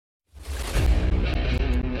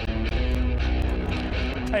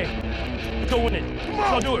Hey, let's go win it.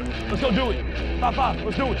 Let's go do it. Let's go do it. High five.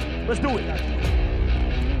 Let's do it. Let's do it.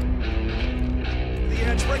 The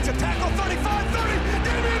edge breaks a tackle, 35, 30.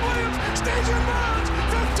 Damian Williams stays in bounds.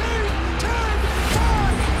 15, 10,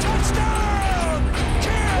 5. Touchdown!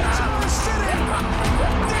 Kansas City!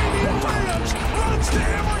 Damian Williams runs to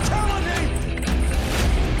immortality!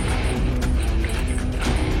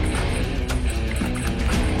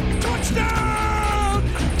 Touchdown!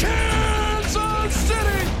 Kansas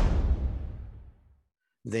City!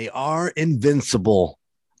 They are invincible,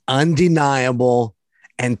 undeniable,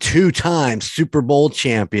 and two-time Super Bowl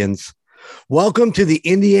champions. Welcome to the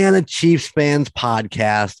Indiana Chiefs Fans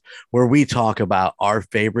Podcast, where we talk about our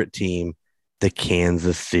favorite team, the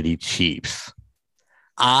Kansas City Chiefs.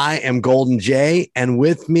 I am Golden Jay, and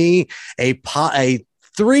with me, a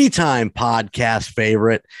three-time podcast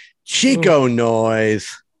favorite, Chico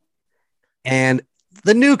Noise, and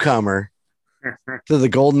the newcomer to the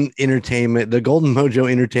Golden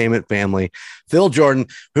Mojo Entertainment family, Phil Jordan,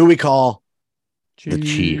 who we call the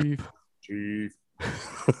Chief.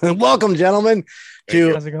 Welcome, gentlemen,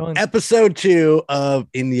 to episode 2 of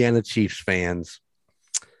Indiana Chiefs Fans.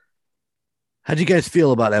 How'd you guys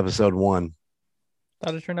feel about episode 1?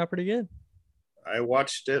 Thought it turned out pretty good. I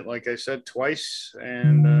watched it, like I said, twice,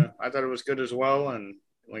 and I thought it was good as well. And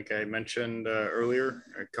like I mentioned earlier,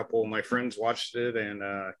 a couple of my friends watched it, and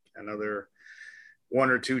another one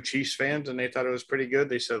or two Chiefs fans, and they thought it was pretty good.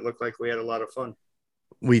 They said it looked like we had a lot of fun.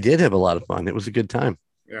 We did have a lot of fun. It was a good time.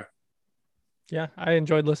 Yeah, I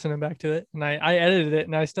enjoyed listening back to it, and I edited it,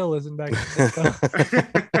 and I still listen back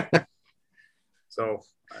to it. So,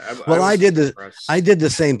 I did the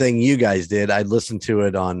same thing you guys did. I listened to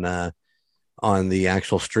it on the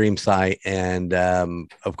actual stream site, and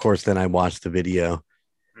of course, then I watched the video.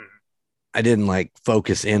 Mm-hmm. I didn't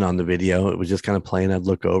focus in on the video. It was just kind of playing. I'd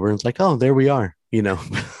look over, and it's like, oh, there we are. Yeah.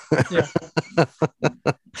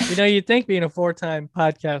 You'd think being a 4-time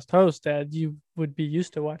podcast host, Dad, you would be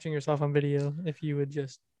used to watching yourself on video if you would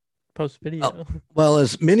just post video. Well,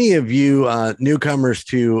 as many of you newcomers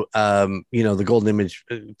to, the Golden Image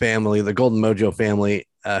family, the Golden Mojo family,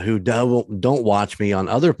 who don't watch me on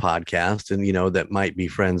other podcasts and, that might be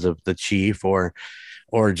friends of the Chief or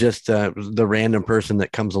just the random person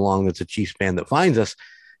that comes along that's a Chiefs fan that finds us,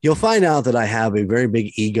 you'll find out that I have a very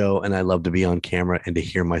big ego and I love to be on camera and to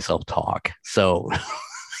hear myself talk. So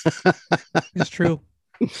it's true.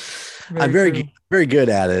 I'm very good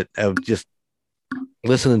at it, of just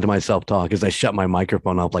listening to myself talk as I shut my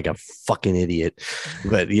microphone off like a fucking idiot.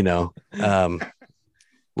 But,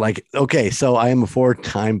 okay, so I am a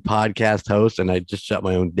 4-time podcast host and I just shut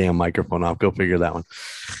my own damn microphone off. Go figure that one.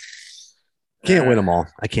 Can't win them all.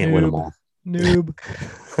 I can't win them all. Noob.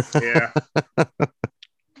 Yeah.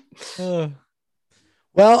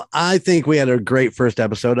 Well, I think we had a great first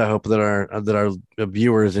episode. I hope that our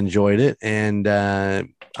viewers enjoyed it, and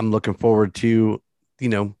I'm looking forward to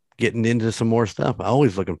getting into some more stuff. I'm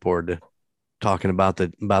always looking forward to talking about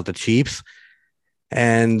the Chiefs.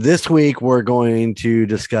 And this week we're going to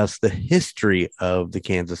discuss the history of the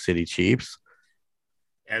Kansas City Chiefs,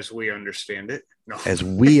 as we understand it. No. As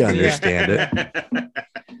we understand it.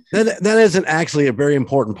 That isn't actually a very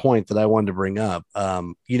important point that I wanted to bring up.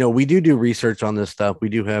 We do research on this stuff. We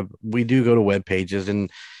do go to web pages and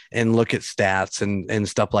look at stats and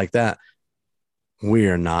stuff like that. We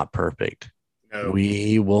are not perfect. No.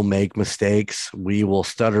 We will make mistakes. We will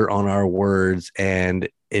stutter on our words, and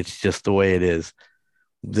it's just the way it is.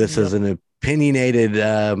 This is an opinionated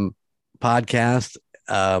podcast,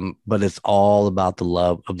 but it's all about the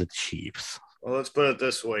love of the Chiefs. Well, let's put it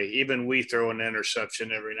this way. Even we throw an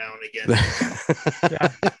interception every now and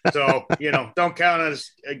again. So, don't count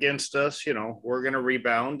us against us. We're going to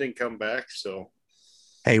rebound and come back. So,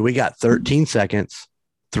 hey, we got 13 seconds,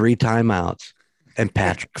 3 timeouts, and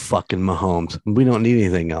Patrick fucking Mahomes. We don't need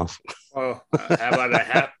anything else. Well, how about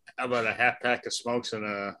a half pack of smokes and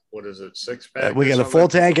a 6-pack? We got a full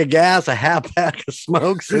tank of gas, a half pack of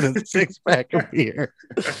smokes, and a 6-pack of beer.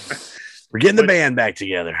 We're getting the band back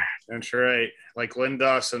together. That's right. Like Lynn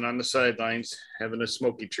Dawson on the sidelines having a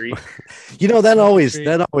smoky treat. That always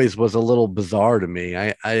was a little bizarre to me.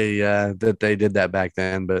 I that they did that back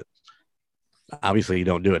then, but obviously you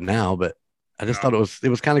don't do it now. But I just thought it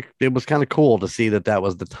was kind of cool to see that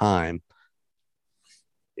was the time.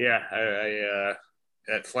 Yeah, I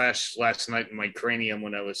that flashed last night in my cranium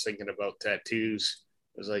when I was thinking about tattoos.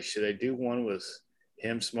 I was like, should I do one with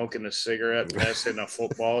him smoking a cigarette, passing a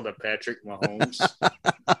football to Patrick Mahomes?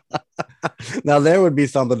 Now there would be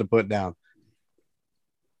something to put down.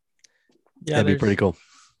 Yeah, that'd be pretty cool.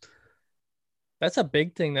 That's a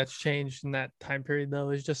big thing that's changed in that time period, though,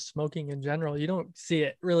 is just smoking in general. You don't see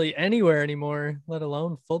it really anywhere anymore, let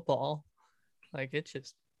alone football. Like, it's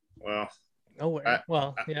just Well, nowhere.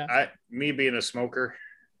 me being a smoker,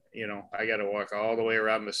 I got to walk all the way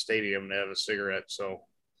around the stadium to have a cigarette. So,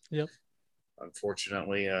 Yep.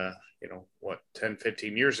 Unfortunately, 10,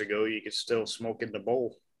 15 years ago, you could still smoke in the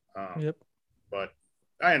bowl. Yep. But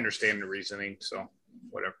I understand the reasoning. So,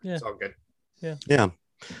 whatever. Yeah. It's all good. Yeah.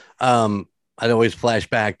 I'd always flash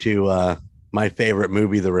back to my favorite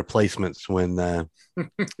movie, The Replacements, when the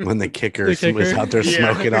kicker was out there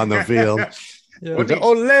smoking on the field. Yeah. Ole,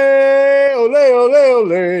 ole, ole,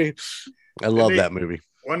 ole. I love that movie.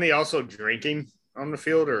 Wasn't he also drinking on the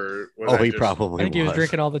field, or he probably I think he was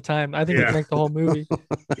drinking all the time. I think he drank the whole movie.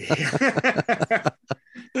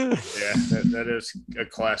 That is a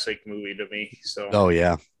classic movie to me. So. Oh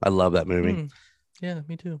yeah, I love that movie. Yeah,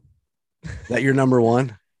 me too. Is that your number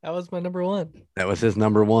one? That was my number one. That was his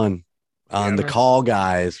number one on the Call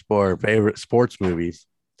Guys for favorite sports movies.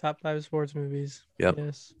 Top 5 sports movies. Yep.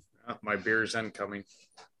 Yes. My beer's incoming.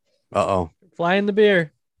 Flying the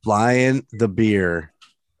beer. Flying the beer.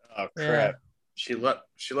 Oh crap! Yeah. She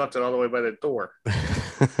left it all the way by the door.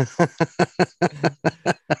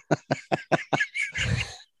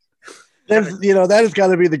 That has got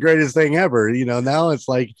to be the greatest thing ever. Now it's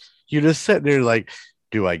like you're just sitting there like,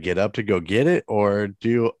 do I get up to go get it, or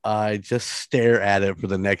do I just stare at it for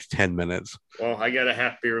the next 10 minutes? Well, I got a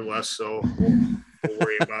half beer less, so we'll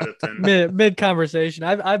worry about it then. Mid conversation,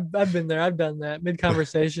 I've been there. I've done that. Mid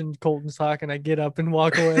conversation, Colton's talking. I get up and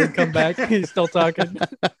walk away and come back. He's still talking.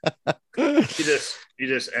 You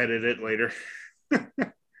just edit it later.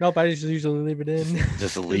 Nope, I just usually leave it in.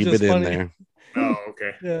 Just leave it in there. Oh,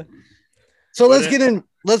 okay. Yeah. So let's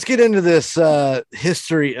get into this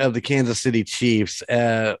history of the Kansas City Chiefs.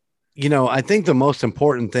 I think the most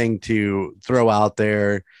important thing to throw out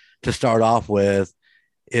there to start off with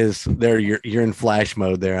is you're in flash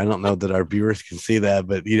mode there. I don't know that our viewers can see that,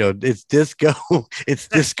 but it's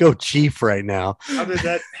disco Chief right now. How did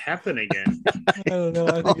that happen again? I don't know.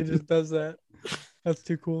 I think it just does that. That's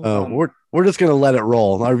too cool. We're just gonna let it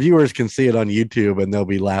roll. Our viewers can see it on YouTube, and they'll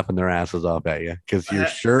be laughing their asses off at you because your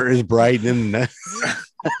shirt is bright and.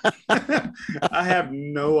 I have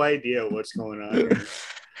no idea what's going on here.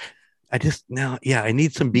 I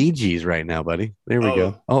need some Bee Gees right now, buddy. There we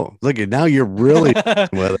go. Oh, look at now you're really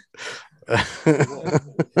with it.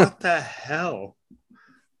 What the hell?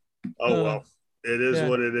 Oh well, it is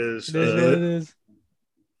what it is. It is what it is.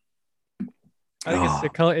 I think it's the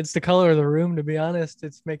color. It's the color of the room. To be honest,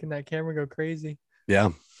 it's making that camera go crazy. Yeah.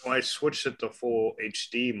 Well, I switched it to full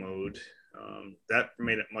HD mode. That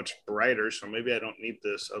made it much brighter. So maybe I don't need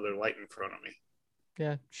this other light in front of me.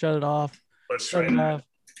 Yeah. Shut it off. Let's try it off.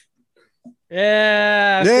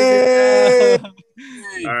 Yeah. Yay!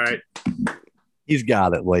 All right. He's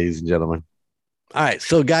got it, ladies and gentlemen. All right.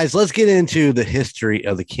 So, guys, let's get into the history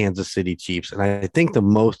of the Kansas City Chiefs. And I think the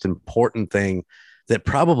most important thing that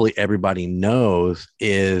probably everybody knows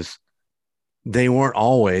is they weren't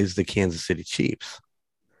always the Kansas City Chiefs.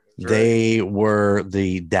 Right. They were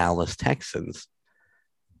the Dallas Texans.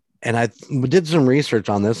 And I did some research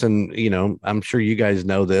on this, and, I'm sure you guys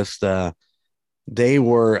know this. They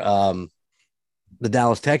were the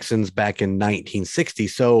Dallas Texans back in 1960.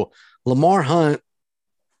 So Lamar Hunt,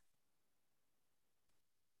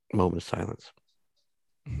 moment of silence.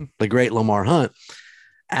 The great Lamar Hunt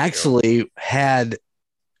actually had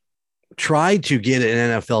tried to get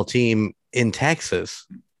an NFL team in Texas.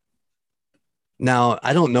 Now,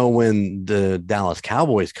 I don't know when the Dallas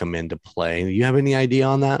Cowboys come into play. Do you have any idea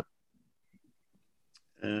on that?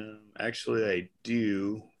 Actually, I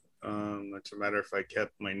do. It's a matter if I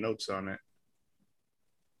kept my notes on it.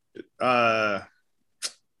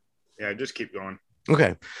 Just keep going.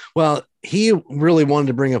 Okay. Well, he really wanted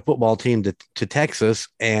to bring a football team to Texas,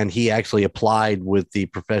 and he actually applied with the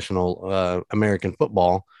professional American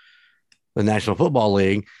football, the National Football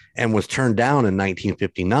League, and was turned down in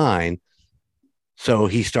 1959. So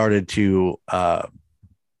he started to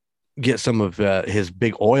get some of his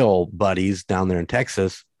big oil buddies down there in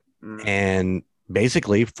Texas and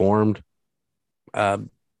basically formed the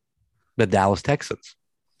Dallas Texans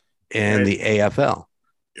in the AFL.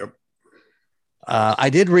 I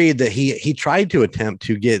did read that he tried to attempt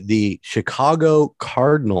to get the Chicago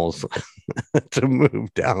Cardinals to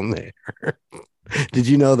move down there. Did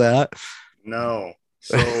you know that? No.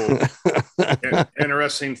 So,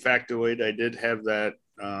 interesting factoid. I did have that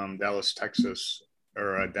Dallas, Texas,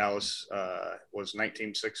 or Dallas was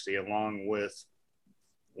 1960, along with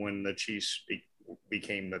when the Chiefs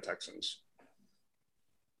became the Texans.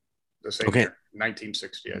 The same year,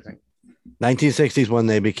 1960, I think. 1960s when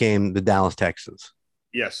they became the Dallas Texans.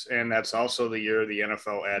 Yes, and that's also the year the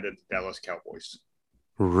NFL added the Dallas Cowboys.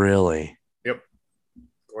 Really? Yep.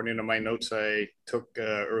 According to my notes I took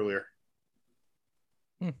earlier.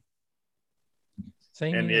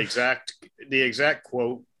 Same And here. the exact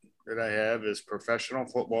quote that I have is professional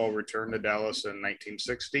football returned to Dallas in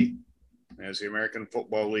 1960 as the American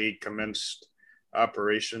Football League commenced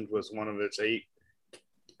operations with one of its 8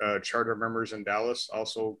 charter members in Dallas,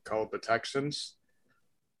 also called the Texans,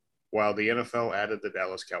 while the NFL added the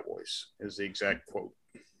Dallas Cowboys, is the exact quote.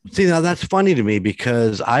 See, now that's funny to me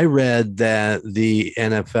because I read that the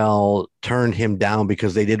NFL turned him down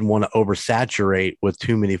because they didn't want to oversaturate with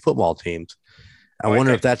too many football teams. I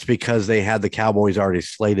wonder if that's because they had the Cowboys already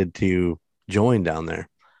slated to join down there.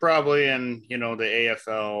 Probably, and the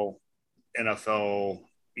AFL, NFL,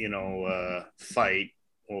 fight,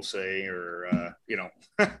 we'll say, or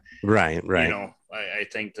Right. I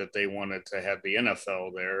think that they wanted to have the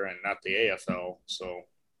NFL there and not the AFL. So,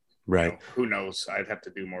 right. Who knows? I'd have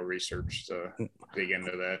to do more research to dig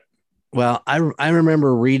into that. Well, I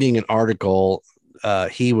remember reading an article.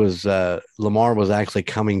 Lamar was actually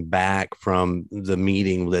coming back from the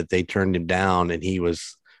meeting that they turned him down, and he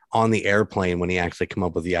was on the airplane when he actually came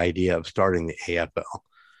up with the idea of starting the AFL.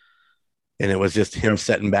 And it was just him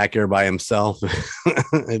sitting back there by himself,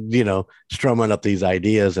 strumming up these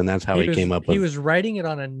ideas. And that's how he came up with it. He was writing it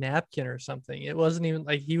on a napkin or something. It wasn't even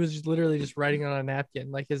like he was literally just writing on a napkin,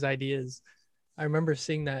 like his ideas. I remember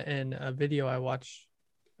seeing that in a video I watched.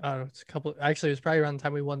 It was probably around the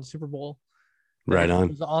time we won the Super Bowl. Right on.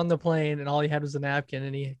 He was on the plane and all he had was a napkin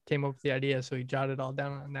and he came up with the idea. So he jotted it all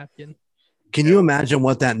down on a napkin. Can you imagine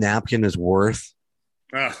what that napkin is worth?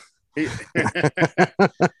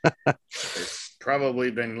 It's probably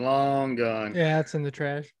been long gone. Yeah, it's in the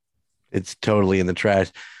trash. It's totally in the trash.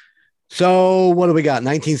 So what do we got?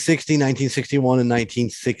 1960, 1961, and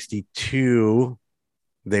 1962.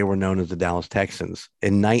 They were known as the Dallas Texans.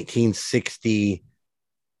 In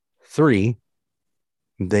 1963,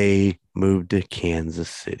 they moved to Kansas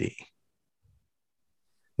City.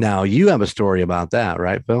 Now, you have a story about that,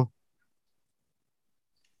 right, Phil?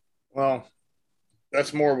 Well,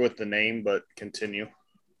 that's more with the name, but continue.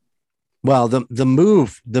 Well, the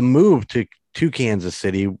move to Kansas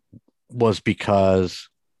City was because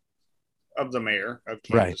of the mayor of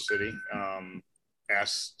Kansas City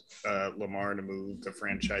asked Lamar to move the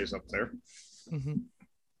franchise up there. Mm-hmm.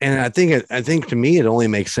 And I think to me it only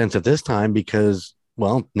makes sense at this time because,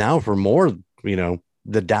 well, now for more,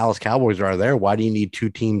 the Dallas Cowboys are there. Why do you need 2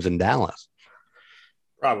 teams in Dallas?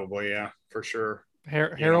 Probably, yeah, for sure.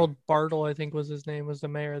 Harold Bartle, I think was his name, was the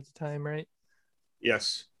mayor at the time, right?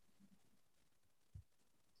 Yes.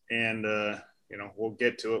 And, we'll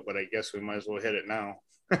get to it, but I guess we might as well hit it now.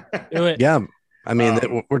 Do it. Yeah. I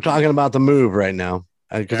mean, we're talking about the move right now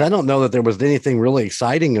because I don't know that there was anything really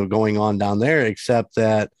exciting going on down there, except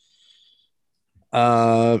that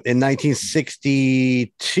in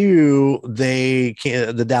 1962,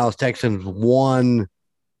 the Dallas Texans won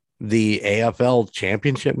the AFL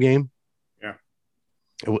championship game. Yeah.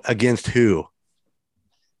 Against who?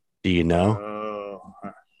 Do you know?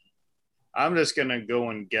 I'm just gonna go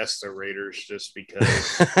and guess the Raiders just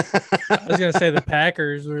because. I was gonna say the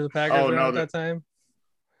Packers were at that time.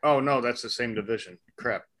 Oh no, that's the same division.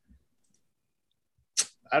 Crap.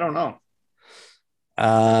 I don't know.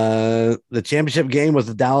 The championship game was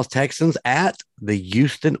the Dallas Texans at the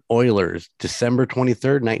Houston Oilers, December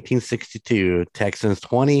 23rd, 1962. Texans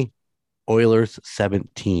 20, Oilers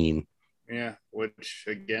 17. Yeah, which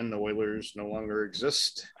again, the Oilers no longer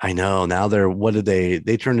exist. I know. Now they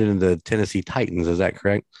turned it into the Tennessee Titans. Is that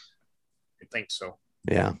correct? I think so.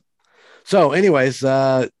 Yeah. So anyways,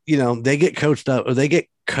 they get coached out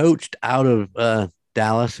of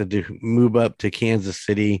Dallas and to move up to Kansas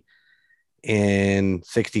City in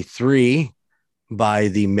 63 by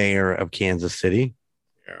the mayor of Kansas City.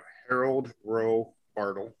 Yeah. Harold Rowe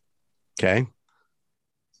Bartle. Okay.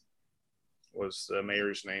 Was the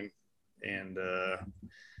mayor's name. And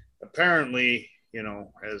apparently,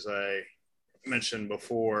 as I mentioned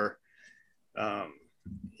before,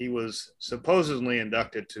 he was supposedly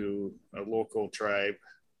inducted to a local tribe,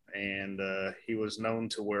 and he was known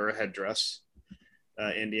to wear a headdress,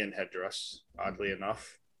 Indian headdress, oddly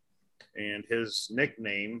enough. And his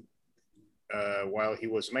nickname, while he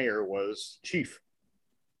was mayor, was Chief.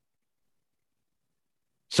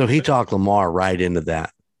 So he talked Lamar right into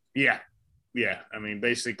that. Yeah. Yeah, I mean,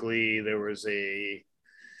 basically, there was I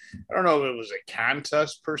don't know if it was a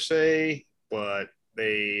contest per se, but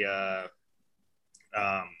they had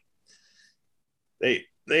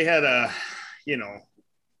a,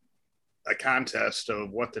 a contest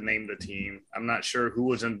of what to name the team. I'm not sure who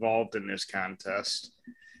was involved in this contest,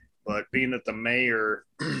 but being that the mayor,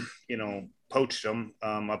 poached him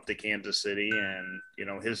up to Kansas City, and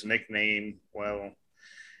his nickname, well,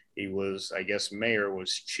 he was, I guess, mayor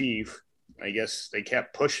was chief. I guess they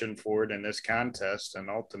kept pushing for it in this contest, and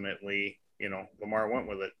ultimately, Lamar went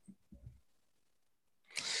with it.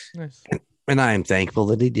 Nice. And I am thankful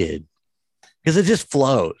that he did, because it just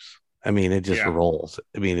flows. I mean, it just rolls.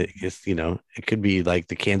 I mean, it's, it could be like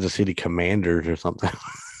the Kansas City Commanders or something.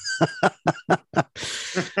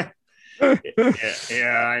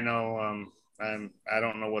 yeah, I know. I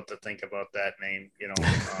don't know what to think about that name.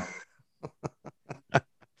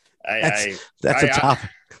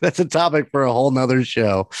 That's a topic for a whole nother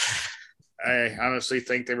show. I honestly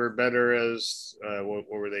think they were better as what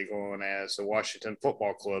were they going as? The Washington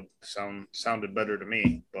Football Club sounded better to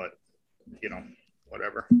me, but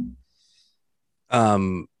whatever.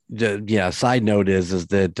 Side note is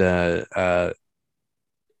that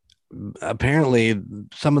apparently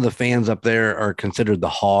some of the fans up there are considered the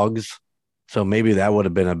Hogs, so maybe that would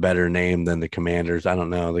have been a better name than the Commanders. I don't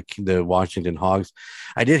know, the Washington Hogs.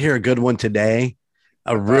 I did hear a good one today,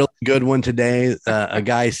 really good one today. A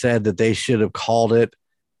guy said that they should have called it,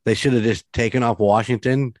 they should have just taken off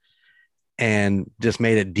Washington and just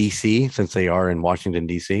made it DC, since they are in Washington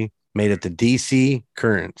DC, made it the DC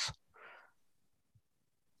Currents.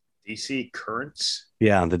 DC Currents?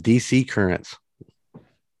 Yeah, the DC Currents.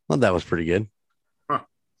 Well, that was pretty good. Huh.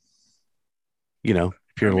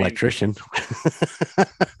 If you're an electrician.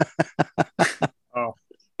 Oh.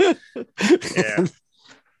 Yeah.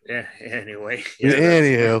 Yeah. Anyway. Yeah,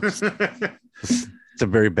 anywho. It's a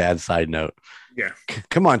very bad side note. Yeah.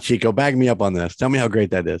 Come on, Chico, back me up on this. Tell me how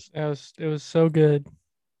great that is. It was so good.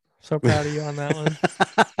 So proud of you on that one.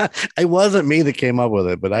 It wasn't me that came up with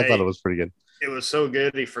it, but I thought it was pretty good. It was so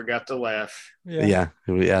good he forgot to laugh. Yeah.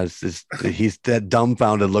 He's that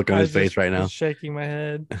dumbfounded look on his face right now. Shaking my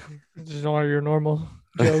head. Just one of your normal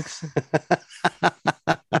jokes.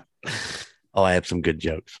 Oh, I have some good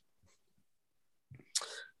jokes.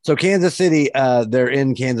 So Kansas City, they're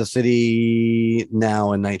in Kansas City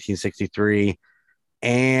now in 1963.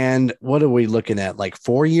 And what are we looking at? Like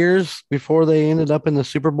 4 years before they ended up in the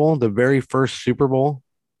Super Bowl, the very first Super Bowl?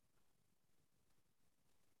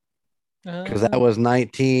 Because that was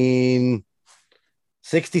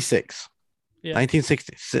 1966. Yeah.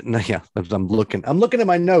 1960. Yeah, I'm looking at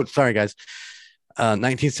my notes. Sorry, guys.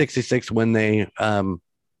 1966 when they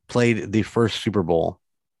played the first Super Bowl.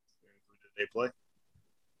 Who did they play?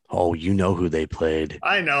 Oh, you know who they played.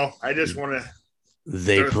 I know. I just want to.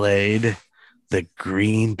 They played the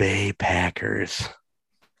Green Bay Packers.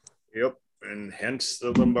 Yep. And hence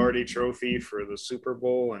the Lombardi Trophy for the Super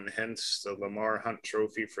Bowl, and hence the Lamar Hunt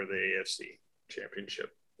Trophy for the AFC Championship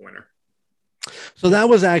winner. So that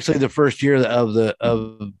was actually the first year of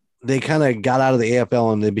they kind of got out of the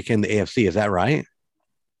AFL and they became the AFC. Is that right?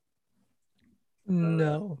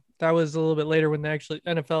 No, that was a little bit later when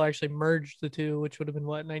NFL actually merged the two, which would have been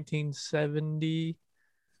 1970.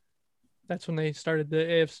 That's when they started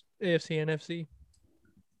the AFC and NFC.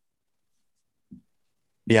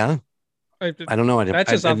 Yeah. I don't know. That's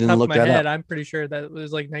just off the top of my head. I'm pretty sure that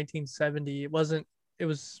was like 1970. It was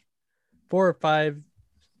 4 or 5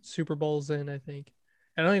 Super Bowls in, I think.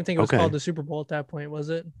 I don't even think it was called the Super Bowl at that point, was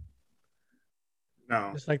it?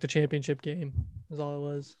 No. It's like the championship game is all it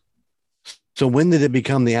was. So when did it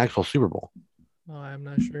become the actual Super Bowl? Oh, I'm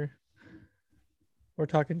not sure. We're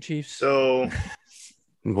talking Chiefs. So,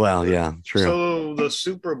 well, yeah, true. So the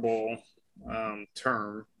Super Bowl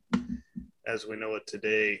term, as we know it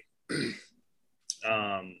today,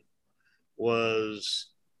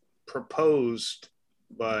 was proposed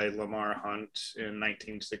by Lamar Hunt in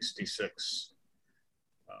 1966.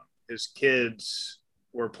 His kids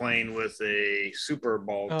were playing with a Super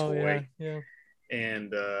Bowl toy. Yeah.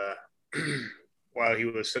 And while he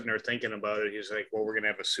was sitting there thinking about it, he's like, well, we're going to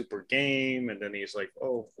have a super game. And then he's like,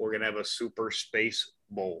 oh, we're going to have a Super Space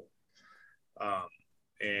Bowl.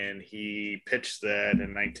 And he pitched that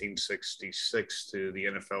in 1966 to the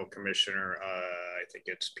NFL commissioner. I think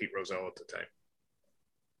it's Pete Rozelle at the time.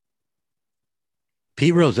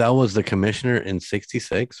 Pete Rozelle was the commissioner in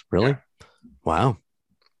 66? Really? Yeah. Wow.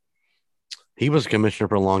 He was commissioner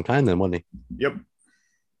for a long time then, wasn't he? Yep.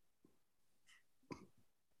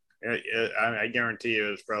 I guarantee you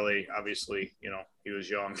it was probably, obviously, he was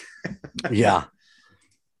young. Yeah.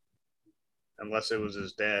 Unless it was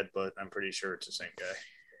his dad, but I'm pretty sure it's the same guy.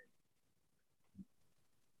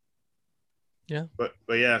 Yeah. But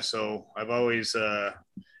yeah, so I've always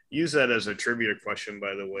used that as a trivia question,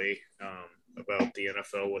 by the way, about the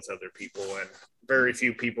NFL with other people, and very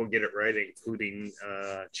few people get it right, including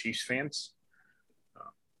Chiefs fans.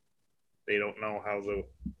 They don't know how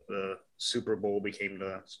the Super Bowl became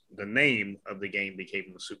the name of the game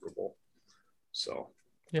became the Super Bowl. So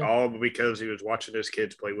all because he was watching his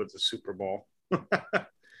kids play with the Super Bowl. I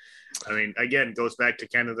mean, again, it goes back to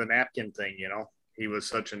kind of the napkin thing, you know. He was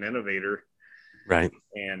such an innovator. Right.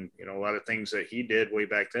 And, you know, a lot of things that he did way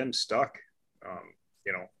back then stuck.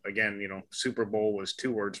 You know, again, you know, Super Bowl was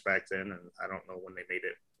 2 words back then, and I don't know when they made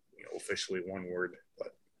it, you know, officially 1 word, but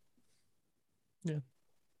yeah,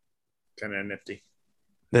 kind of nifty.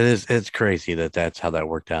 It's crazy that's how that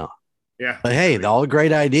worked out. Yeah. But hey, all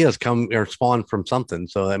great ideas come or spawn from something.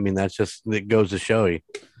 So, I mean, it goes to show you.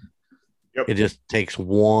 Yep. It just takes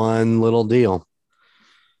one little deal.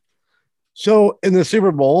 So in the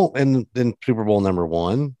Super Bowl, and then Super Bowl number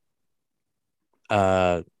 1,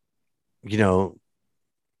 you know,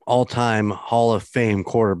 all-time Hall of Fame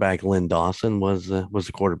quarterback Lynn Dawson was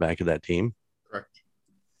the quarterback of that team. Correct.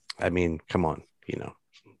 I mean, come on, you know,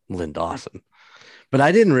 Lynn Dawson. But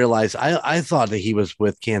I didn't realize, I thought that he was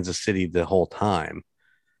with Kansas City the whole time.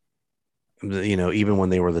 You know, even when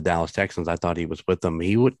they were the Dallas Texans, I thought he was with them.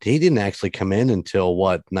 He didn't actually come in until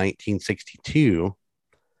 1962.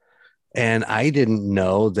 And I didn't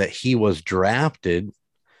know that he was drafted.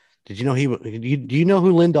 Did you know do you know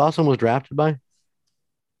who Lynn Dawson was drafted by?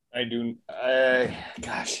 I do.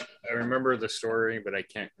 Gosh, I remember the story, but I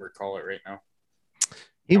can't recall it right now.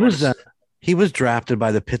 He was drafted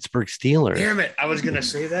by the Pittsburgh Steelers. Damn it. I was going to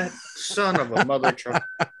say that. Son of a mother truck.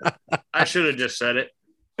 I should have just said it.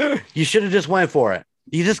 You should have just went for it.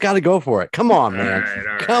 You just got to go for it. Come on, man. All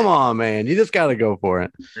right. Come on, man. You just got to go for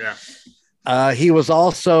it. Yeah. He was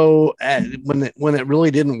also when it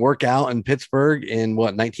really didn't work out in Pittsburgh in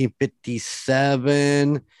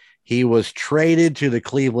 1957, he was traded to the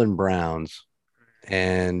Cleveland Browns.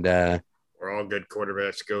 And where all good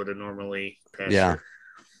quarterbacks go to normally pasture. Yeah.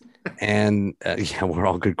 And where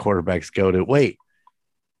all good quarterbacks go to wait.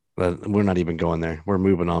 But we're not even going there. We're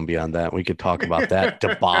moving on beyond that. We could talk about that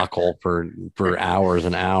debacle for hours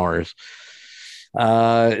and hours. In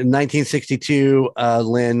 1962,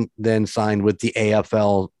 Lynn then signed with the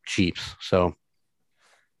AFL Chiefs. So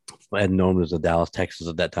I had known as the Dallas Texans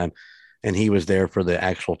at that time. And he was there for the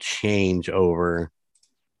actual change over.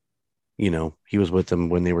 You know, he was with them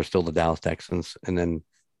when they were still the Dallas Texans, and then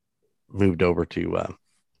moved over to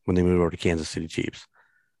when they moved over to Kansas City Chiefs.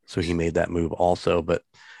 So he made that move also. But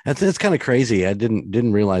that's kind of crazy. I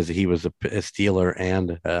didn't realize that he was a Steeler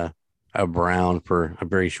and a Brown for a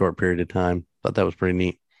very short period of time. Thought that was pretty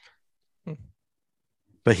neat.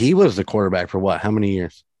 But he was the quarterback for what? How many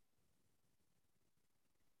years?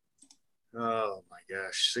 Oh my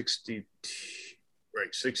gosh, 62,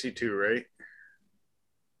 right? 62, right?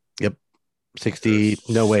 Yep, 60.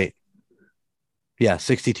 No, wait. Yeah,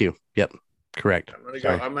 62. Yep, correct.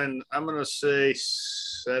 I'm gonna say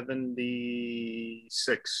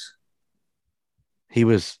 76. He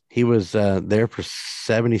was there for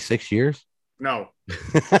 76 years. No.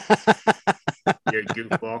 You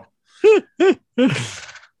goofball.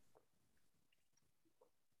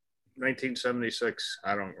 1976.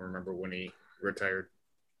 I don't remember when he retired.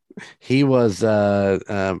 He was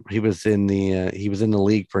in the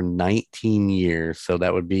league for 19 years. So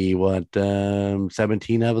that would be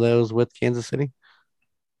 17 of those with Kansas City.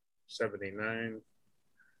 79.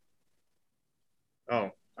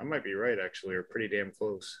 Oh, I might be right actually, or pretty damn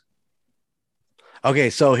close.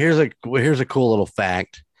 Okay, so here's a cool little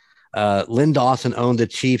fact. Lynn Dawson owned the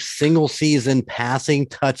Chiefs' single-season passing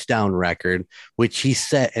touchdown record, which he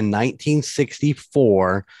set in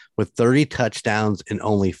 1964 with 30 touchdowns in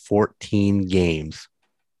only 14 games.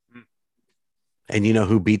 And you know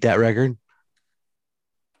who beat that record?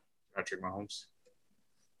 Patrick Mahomes.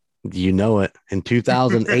 You know it. In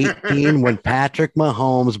 2018, when Patrick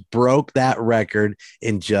Mahomes broke that record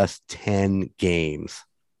in just 10 games.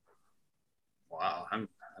 Wow, I'm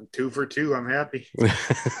 2 for 2. I'm happy.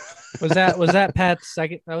 Was that Pat's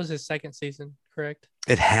second? That was his second season, correct?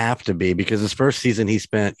 It'd have to be, because his first season he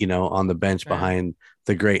spent, on the bench behind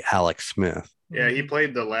the great Alex Smith. Yeah, he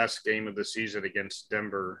played the last game of the season against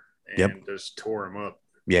Denver and just tore him up.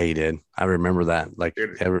 Yeah, he did. I remember that. Like,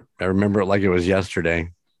 I remember it like it was yesterday.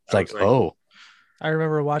 It's like, oh. I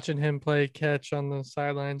remember watching him play catch on the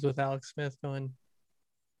sidelines with Alex Smith going,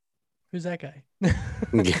 who's that guy?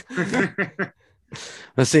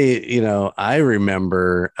 Let's see, I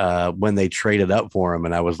remember when they traded up for him,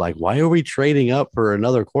 and I was like, why are we trading up for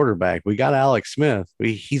another quarterback? We got Alex Smith.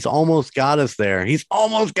 He's almost got us there. He's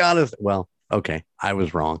almost got us. Well, okay, I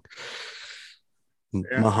was wrong.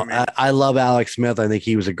 Yeah, I mean- I love Alex Smith. I think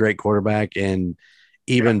he was a great quarterback, and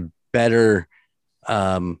even better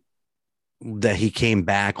that he came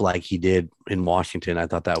back like he did in Washington. I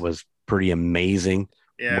thought that was pretty amazing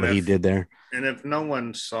Yeah, what he did there. And if no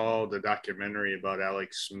one saw the documentary about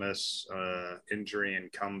Alex Smith's injury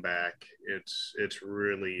and comeback, it's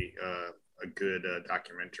really a good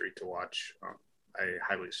documentary to watch. I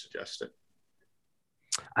highly suggest it.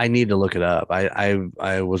 I need to look it up.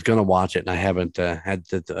 I was gonna watch it and I haven't had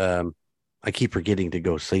to. I keep forgetting to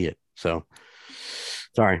go see it. So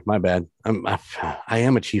sorry, my bad. I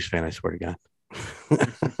am a Chiefs fan. I swear to God.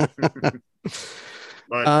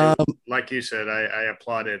 But like you said, I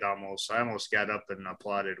applauded almost. I almost got up and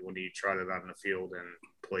applauded when he trotted on the field and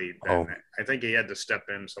played. Oh. I think he had to step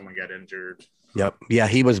in. Someone got injured. Yep. Yeah,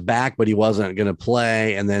 he was back, but he wasn't going to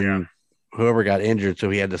play. And then Yeah. whoever got injured, so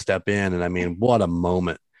he had to step in. And I mean, what a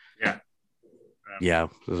moment. Yeah. Yeah,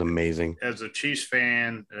 it was amazing. As a Chiefs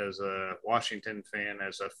fan, as a Washington fan,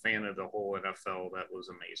 as a fan of the whole NFL, that was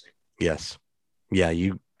amazing. Yes. Yeah.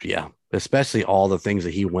 Especially all the things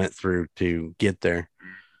that he went through to get there.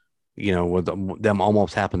 You know, with them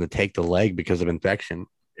almost happened to take the leg because of infection.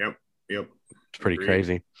 Yep. It's pretty Agreed.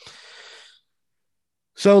 crazy.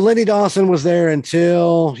 So Lenny Dawson was there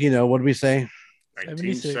until, what did we say?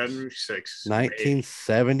 1976.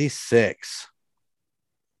 1976.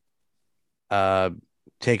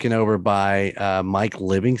 Taken over by Mike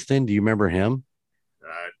Livingston. Do you remember him?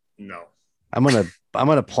 No. I'm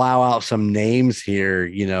gonna plow out some names here.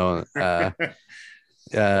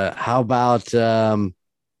 How about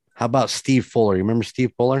Steve Fuller? You remember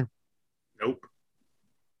Steve Fuller? Nope.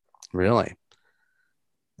 Really?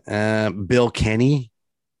 Bill Kenny.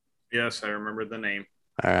 Yes, I remember the name.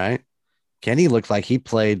 All right. Kenny looks like he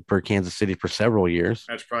played for Kansas City for several years.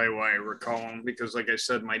 That's probably why I recall him, because like I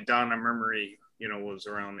said, my Donna memory, was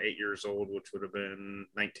around 8 years old, which would have been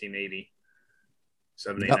 1980,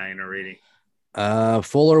 79 or 80.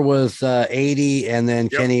 Fuller was 80, and then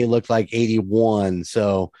Yep. Kenny looked like 81.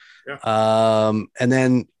 So, and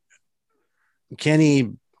then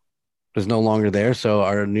Kenny is no longer there. So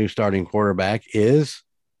our new starting quarterback is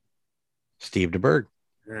Steve DeBerg.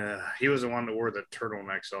 He was the one that wore the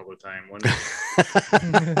turtlenecks all the time.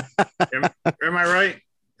 Am I right?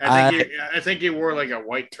 I think he wore like a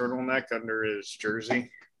white turtleneck under his jersey,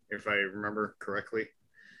 if I remember correctly.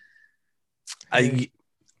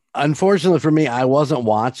 Unfortunately for me, I wasn't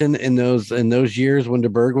watching in those years when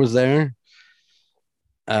DeBerg was there.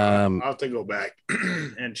 I'll have to go back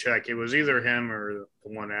and check. It was either him or the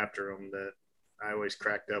one after him that I always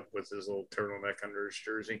cracked up with his little turtleneck under his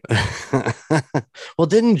jersey. Well,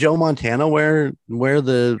 didn't Joe Montana wear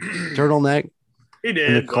the turtleneck He did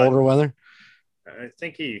in the colder weather? I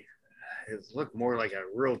think it looked more like a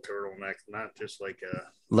real turtleneck, not just like a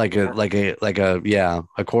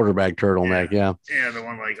quarterback turtleneck. Yeah. Yeah, the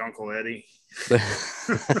one like Uncle Eddie. Where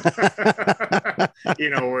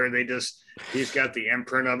he's got the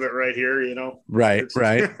imprint of it right here, Right.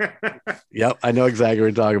 Yep. I know exactly what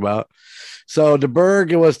you're talking about. So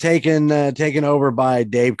DeBerg was taken over by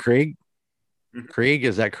Dave Krieg. Mhm. Krieg,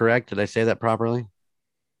 is that correct? Did I say that properly?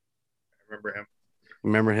 I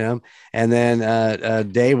Remember him? And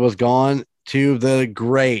then Dave was gone to the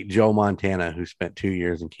great Joe Montana, who spent 2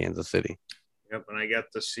 years in Kansas City. Yep, and I got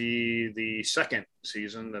to see the second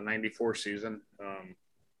season, the 94 season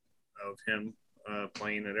of him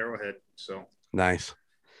playing at Arrowhead. So Nice.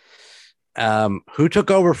 Who took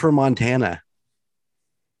over for Montana?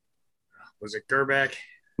 was it Gerback?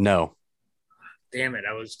 No. Damn it,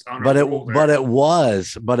 I was on But a it roll there. but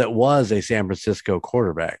it was a San Francisco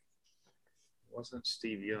quarterback. It wasn't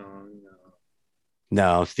Steve Young.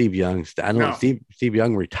 No, Steve Young. I don't know. No. Steve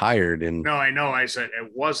Young retired and No, I know. I said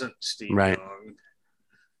it wasn't Steve Right. Young.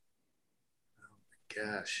 Oh my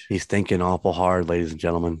gosh. he's thinking awful hard, ladies and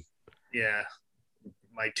gentlemen. Yeah.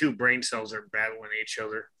 My two brain cells are battling each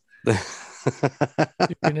other.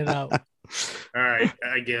 Figuring it out. All right,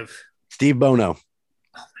 I give. Steve Bono.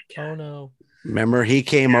 Oh no. Remember, he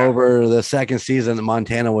came Yeah. over the second season that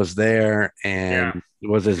Montana was there and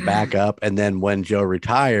was his backup. And then when Joe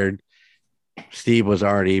retired, Steve was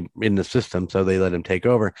already in the system, so they let him take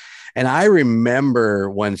over. And I remember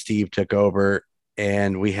when Steve took over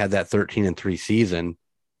and we had that 13-3 season.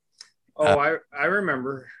 Oh, I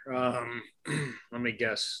remember. Let me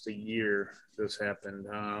guess the year this happened.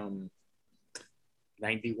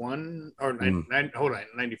 91 or hold on,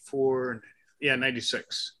 94. Yeah,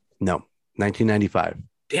 96. No, 1995.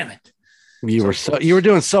 Damn it. You were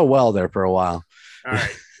doing so well there for a while. All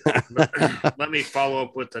right. Let me follow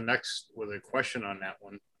up with a question on that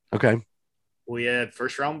one. Okay. We had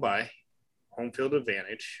first round bye, home field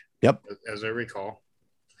advantage. Yep. as I recall.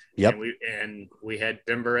 Yep. And we had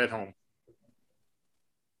Denver at home.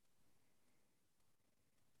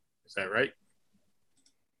 Is that right?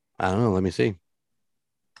 I don't know. Let me see.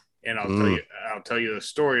 And I'll tell you the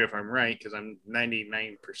story if I'm right, because I'm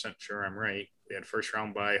 99% sure I'm right. We had first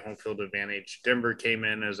round bye, home field advantage. Denver came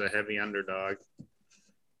in as a heavy underdog.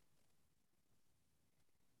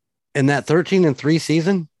 In that 13-3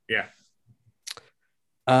 season? Yeah.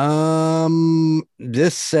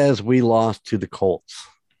 This says we lost to the Colts.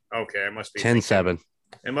 Okay, I must be 10-7.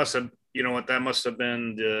 It must have, you know what, that must have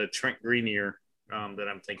been the Trent Green year that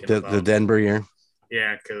I'm thinking about. The Denver year.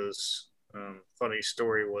 Yeah, because funny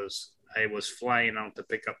story was I was flying out to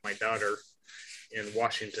pick up my daughter in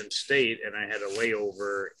Washington State, and I had a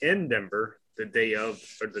layover in Denver the day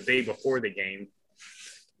before the game.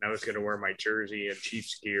 And I was going to wear my jersey and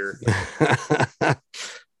Chiefs gear.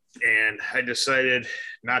 And I decided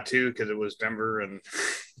not to because it was Denver, and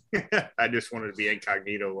I just wanted to be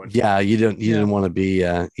incognito. And, yeah, you didn't want to be.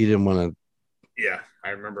 You didn't want to. Yeah, I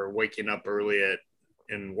remember waking up early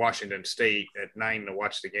in Washington State at 9 to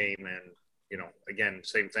watch the game, and again,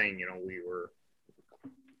 same thing. We were,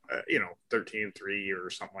 13-3 or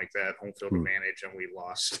something like that, home field advantage, and we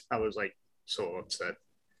lost. I was like so upset.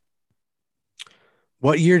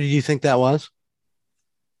 What year did you think that was?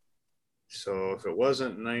 So if it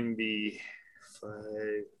wasn't 95,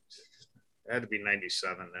 it had to be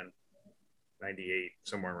 97 then, 98,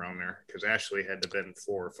 somewhere around there, because Ashley had to have been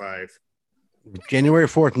 4 or 5. January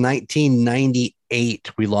 4th,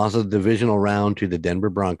 1998, we lost the divisional round to the Denver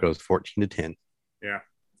Broncos, 14-10. Yeah,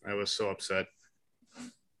 I was so upset.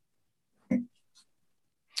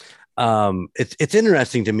 It's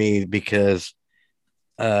interesting to me because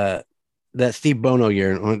that Steve Bono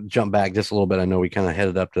year, I'm going to jump back just a little bit. I know we kind of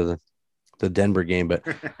headed up to the Denver game, but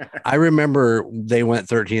I remember they went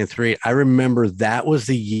 13-3. I remember that was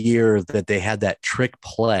the year that they had that trick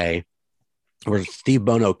play where Steve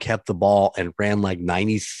Bono kept the ball and ran like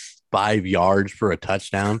 95 yards for a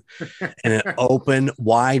touchdown and an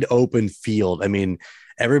wide open field. I mean,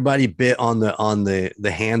 everybody bit on the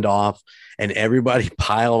handoff, and everybody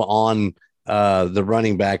piled on the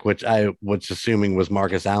running back, which I was assuming was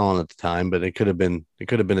Marcus Allen at the time, but it could have been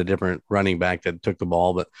a different running back that took the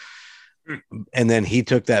ball. And then he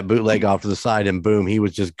took that bootleg off to the side, and boom, he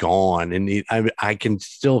was just gone. And I can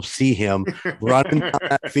still see him running down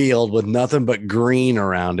that field with nothing but green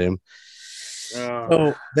around him.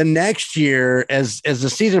 So the next year, as the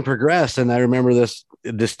season progressed, and I remember this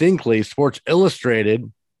distinctly, Sports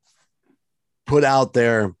Illustrated put out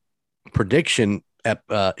their prediction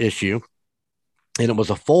issue, and it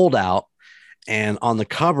was a fold out, and on the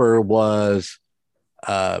cover was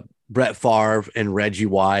Brett Favre and Reggie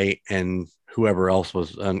White and whoever else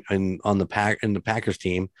was on the Packers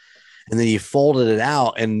team. And then he folded it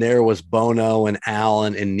out, and there was Bono and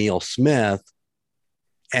Allen and Neil Smith.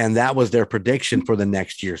 And that was their prediction for the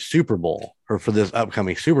next year's Super Bowl, or for this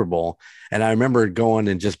upcoming Super Bowl. And I remember going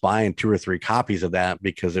and just buying 2 or 3 copies of that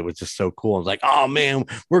because it was just so cool. I was like, oh man,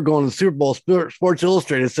 we're going to the Super Bowl. Sports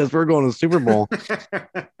Illustrated says we're going to the Super Bowl.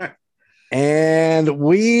 And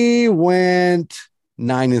we went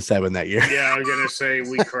 9-7 that year. Yeah, I was gonna say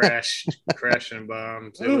we crashed and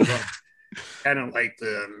bombed. It was kind of like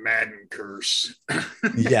the Madden curse.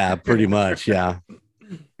 Yeah, pretty much. Yeah.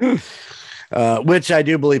 Which I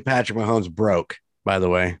do believe Patrick Mahomes broke, by the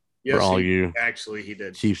way. Yes, for all you actually he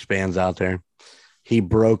did. Chiefs fans out there, he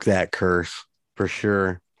broke that curse for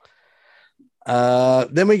sure.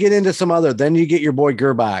 Then we get into some other. Then you get your boy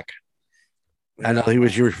Gerbach. Yeah. I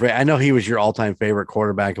know he was your all-time favorite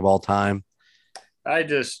quarterback of all time.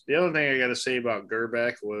 The only thing I got to say about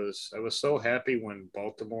Gerbach was I was so happy when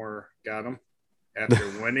Baltimore got him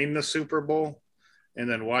after winning the Super Bowl, and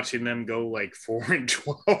then watching them go like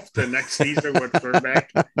 4-12 the next season with Gerbach.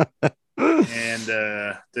 And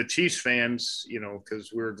the Chiefs fans,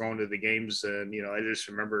 because we were going to the games, and I just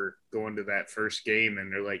remember going to that first game,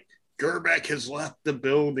 and they're like, Gerbach has left the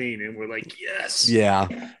building, and we're like, yes, yeah,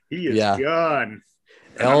 he is gone.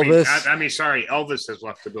 Elvis. Elvis has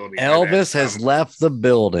left the building. Elvis has left the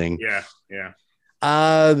building. Yeah.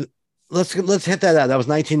 Let's hit that out. That was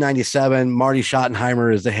 1997. Marty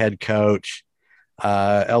Schottenheimer is the head coach.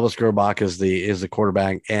 Elvis Gerbach is the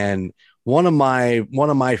quarterback, and one of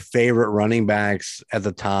my favorite running backs at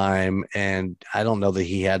the time, and I don't know that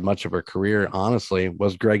he had much of a career, honestly,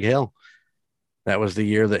 was Greg Hill. That was the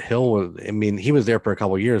year that Hill was. I mean, he was there for a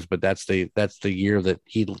couple of years, but that's the year that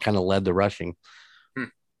he kind of led the rushing.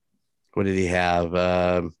 What did he have?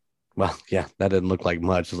 Well, yeah, that didn't look like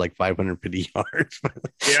much. It's like 550 yards.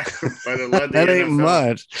 Yeah, but it led that ain't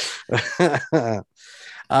much.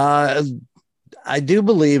 I do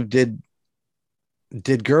believe did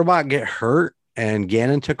Gerbach get hurt and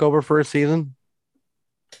Gannon took over for a season?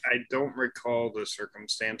 I don't recall the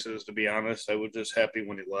circumstances, to be honest. I was just happy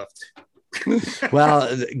when he left.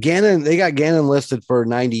 Well, they got Gannon listed for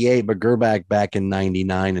 98, but Gerbach back in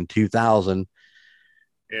 99 and 2000.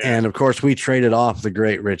 Yeah. And of course, we traded off the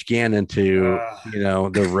great Rich Gannon to,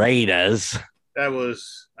 the Raiders.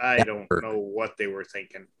 I don't know what they were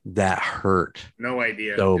thinking. That hurt. No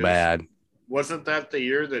idea. So bad. Wasn't that the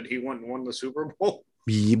year that he went and won the Super Bowl?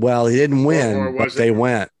 Well, he didn't win, but they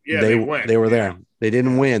went. Yeah, they went. They were there. They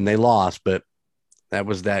didn't win. They lost, but that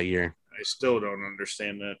was that year. I still don't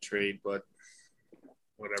understand that trade, but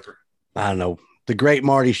whatever. I don't know. The great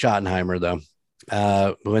Marty Schottenheimer, though.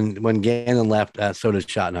 When Gannon left, so did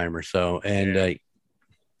Schottenheimer. So, and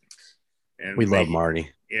we love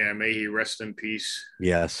Marty. Yeah, may he rest in peace.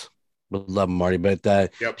 Yes, we love Marty. But do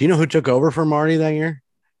you know who took over for Marty that year?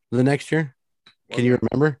 The next year? Can you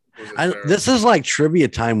remember? This is like trivia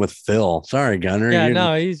time with Phil. Sorry, Gunner. Yeah,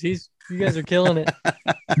 no, he's you guys are killing it.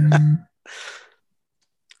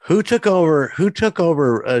 Who took over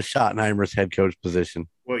Schottenheimer's head coach position?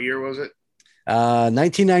 What year was it?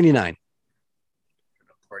 1999.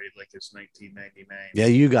 Party like it's 1999. Yeah,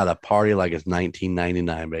 you got a party like it's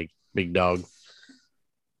 1999, big dog.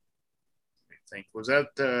 I think was that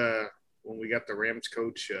when we got the Rams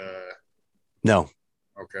coach? No.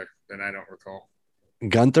 Okay, then I don't recall.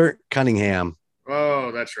 Gunther Cunningham.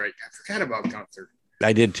 Oh, that's right. I forgot about Gunther.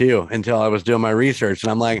 I did too until I was doing my research,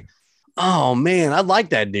 and I'm like, oh man, I like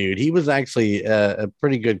that dude. He was actually a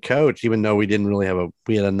pretty good coach, even though we didn't really have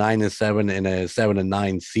we had a 9-7 and a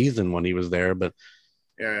 7-9 season when he was there, but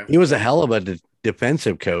yeah, he was a hell of a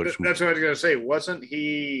defensive coach. That's what I was going to say. Wasn't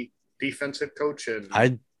he defensive coach?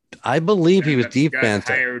 And I believe he was defensive.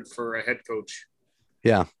 Got hired for a head coach.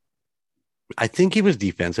 Yeah, I think he was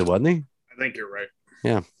defensive, wasn't he? I think you're right.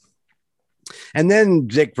 Yeah. And then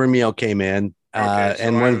Dick Vermeil came in,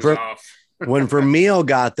 and when Vermeil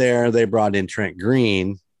got there, they brought in Trent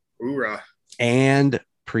Green. Hoorah. And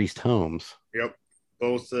Priest Holmes. Yep.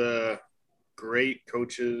 Both great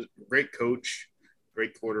coaches, great coach,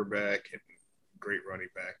 great quarterback, and great running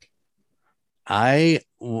back. I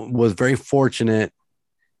was very fortunate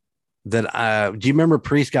that do you remember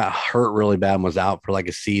Priest got hurt really bad and was out for like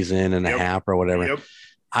a season and a half or whatever? Yep.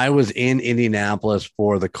 I was in Indianapolis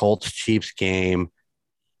for the Colts Chiefs game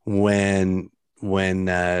when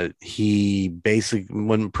Priest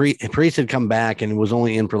had come back and was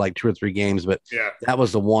only in for like 2 or 3 games, but that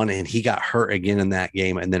was the one, and he got hurt again in that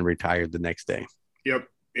game and then retired the next day. Yep.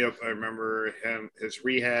 I remember his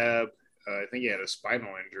rehab. I think he had a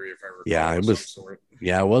spinal injury, if I recall. Yeah, it was.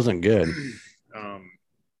 Yeah, it wasn't good.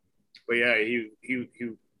 But yeah,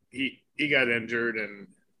 he got injured, and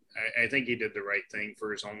I think he did the right thing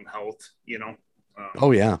for his own health.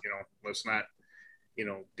 Oh yeah. Let's not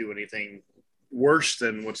do anything worse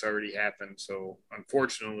than what's already happened. So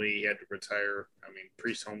unfortunately, he had to retire. I mean,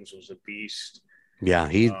 Priest Holmes was a beast. Yeah,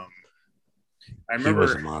 I remember he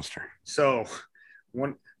was a monster. So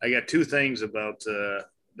I got 2 things about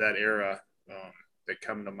that era that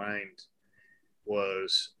come to mind.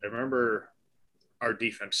 Was I remember our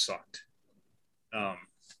defense sucked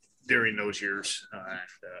during those years, and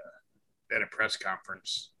at a press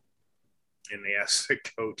conference, and they asked the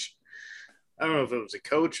coach. I don't know if it was the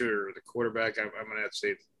coach or the quarterback. I'm going to have to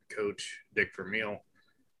say Coach Dick Vermeil.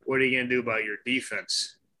 What are you going to do about your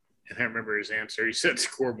defense? And I remember his answer. He said,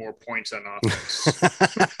 score more points on offense.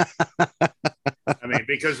 I mean,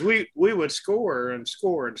 because we would score and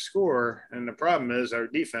score and score. And the problem is our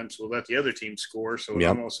defense will let the other team score. So it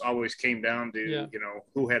almost always came down to,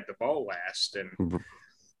 who had the ball last. And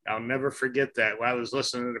I'll never forget that. While I was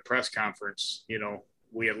listening to the press conference,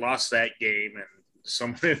 we had lost that game, and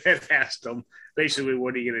someone had asked them, basically,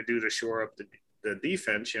 what are you going to do to shore up the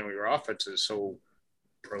defense? Your offense is so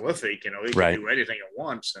prolific, you can do anything at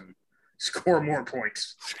once and score more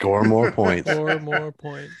points. Score more points. Score more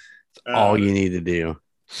points. All you need to do.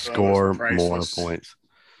 Score more points.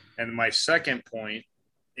 And my second point,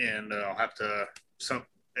 and I'll have to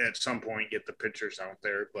at some point get the pictures out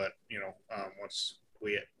there, but once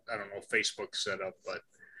I don't know, Facebook set up, but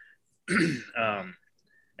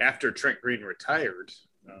after Trent Green retired,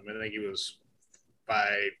 I think he was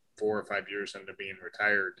 4 or 5 years into being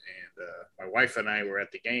retired, and my wife and I were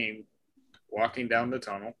at the game, walking down the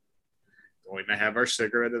tunnel, going to have our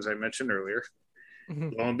cigarette, as I mentioned earlier. Mm-hmm.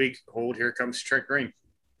 Lo and behold, here comes Trent Green.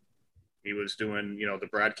 He was doing, the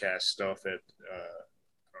broadcast stuff at I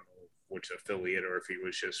don't know which affiliate, or if he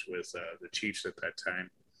was just with the Chiefs at that time.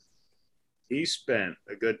 He spent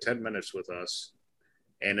a good 10 minutes with us,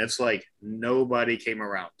 and it's like nobody came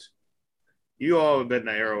around. you all have been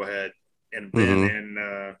to Arrowhead and been in,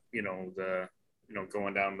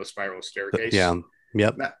 going down the spiral staircase. Yeah.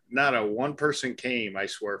 Yep. Not a one person came, I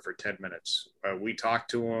swear, for 10 minutes. We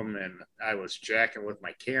talked to them, and I was jacking with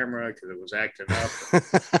my camera because it was acting up.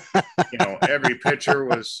 Every picture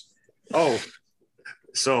was,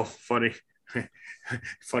 so funny.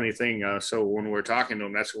 Funny thing. So when we're talking to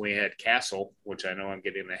them, that's when we had Castle, which I know I'm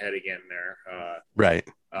getting ahead again there. Right.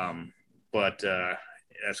 But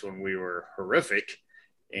that's when we were horrific.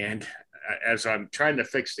 And as I'm trying to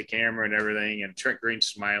fix the camera and everything, and Trent Green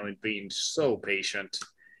smiling, being so patient.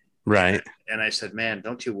 Right. And I said, man,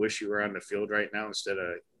 don't you wish you were on the field right now instead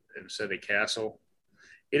of Castle?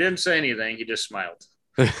 He didn't say anything. He just smiled.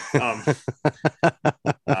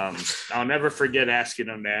 I'll never forget asking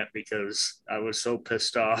him that because I was so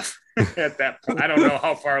pissed off at that point. I don't know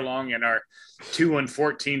how far along in our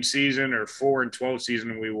 2-14 season or 4-12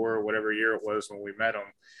 season we were, whatever year it was when we met him.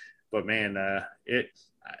 But man,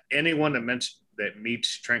 anyone that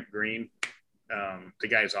meets Trent Green, the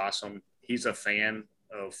guy's awesome. He's a fan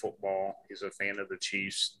of football. He's a fan of the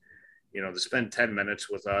Chiefs. To spend 10 minutes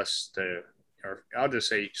with us or I'll just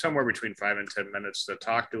say somewhere between 5 and 10 minutes to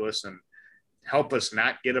talk to us and help us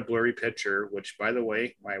not get a blurry picture, which, by the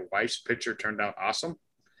way, my wife's picture turned out awesome.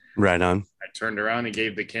 Right on. I turned around and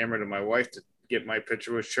gave the camera to my wife to get my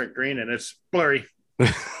picture with Trent Green, and it's blurry.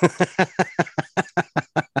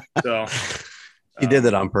 So he did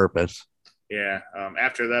that on purpose. Yeah.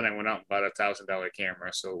 After that, I went out and bought a $1,000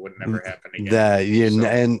 camera, so it would never happen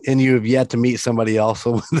again. And you have yet to meet somebody else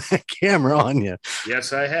with that camera on you.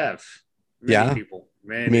 Yes, I have. Many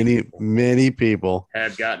people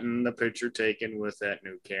have gotten the picture taken with that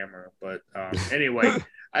new camera. But anyway,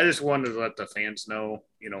 I just wanted to let the fans know,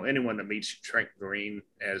 anyone that meets Trent Green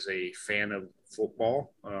as a fan of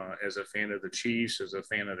football, as a fan of the Chiefs, as a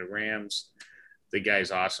fan of the Rams, the guy's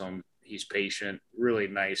awesome. He's patient, really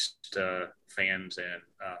nice to fans and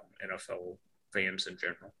NFL fans in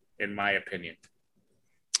general, in my opinion.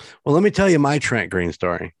 Well, let me tell you my Trent Green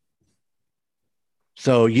story.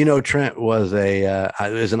 So, Trent was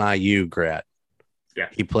an IU grad. Yeah.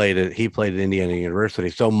 He played at Indiana University.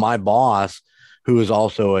 So my boss, who is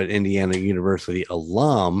also an Indiana University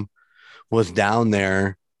alum, was down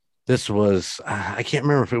there. This was, I can't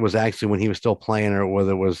remember if it was actually when he was still playing or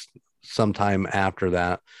whether it was sometime after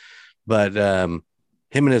that. But him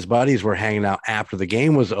and his buddies were hanging out after the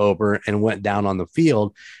game was over and went down on the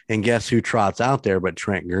field. And guess who trots out there but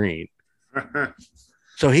Trent Green?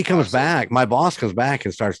 So he comes back. My boss comes back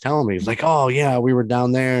and starts telling me, he's like, oh, yeah, we were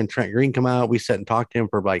down there and Trent Green come out. We sat and talked to him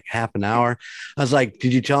for like half an hour. I was like,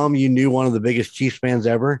 did you tell him you knew one of the biggest Chiefs fans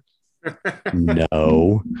ever?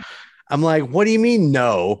 No. I'm like, what do you mean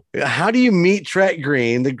no? How do you meet Trent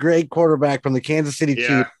Green, the great quarterback from the Kansas City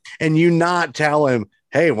Chiefs, and you not tell him,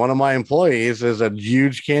 hey, one of my employees is a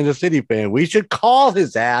huge Kansas City fan. We should call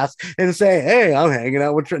his ass and say, hey, I'm hanging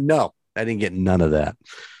out with Trent. No, I didn't get none of that.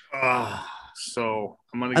 So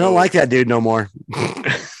I don't like that dude no more.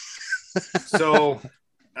 So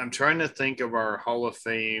I'm trying to think of our Hall of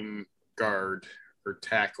Fame guard or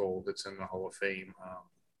tackle that's in the Hall of Fame.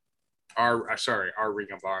 Our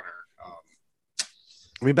Ring of Honor.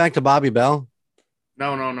 Are we back to Bobby Bell?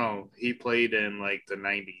 No. He played in like the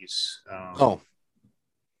 90s.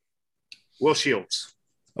 Will Shields.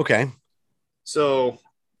 Okay. So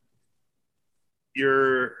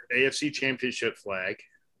your AFC Championship flag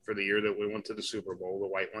for the year that we went to the Super Bowl, the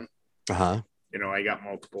white one. Uh-huh. I got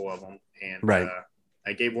multiple of them, and right.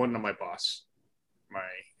 I gave one to my boss,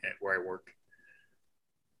 where I work.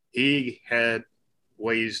 He had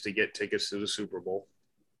ways to get tickets to the Super Bowl.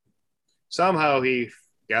 Somehow he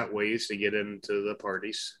got ways to get into the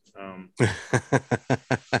parties.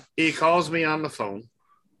 He calls me on the phone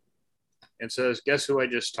and says, guess who I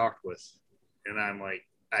just talked with? And I'm like,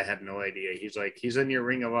 I have no idea. He's like, he's in your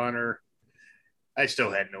Ring of Honor. I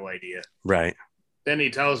still had no idea. Right. Then he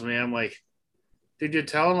tells me, I'm like, did you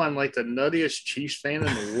tell him I'm like the nuttiest Chiefs fan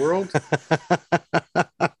in the world?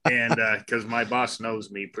 And because my boss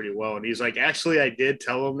knows me pretty well. And he's like, actually, I did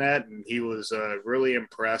tell him that. And he was really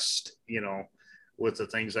impressed, with the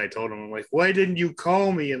things I told him. I'm like, why didn't you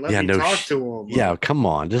call me and let me talk to him? Yeah, come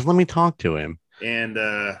on. Just let me talk to him. And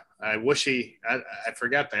I wish I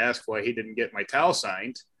forgot to ask why he didn't get my towel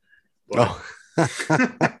signed. But,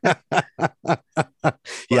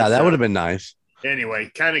 yeah, that would have been nice. Anyway,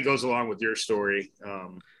 kind of goes along with your story,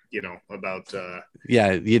 about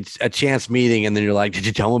it's a chance meeting, and then you're like, "Did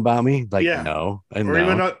you tell him about me?" Like, yeah. No,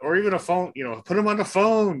 or even a phone. Put him on the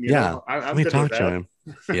phone. I'm good talk to him.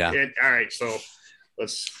 Yeah. All right, so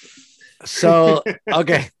So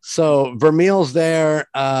okay, so Vermeil's there.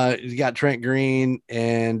 You got Trent Green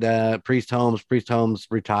and Priest Holmes. Priest Holmes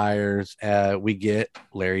retires. We get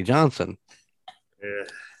Larry Johnson. Yeah.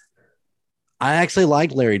 I actually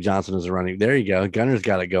like Larry Johnson as a running. There you go. Gunner's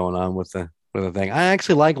got it going on with the thing. I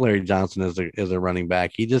actually like Larry Johnson as a running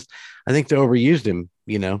back. I think they overused him.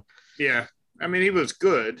 Yeah. I mean, he was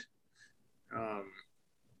good.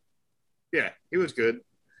 Yeah, he was good.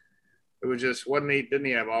 It was just didn't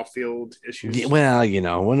he have off-field issues? Yeah,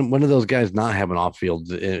 well, one of those guys not having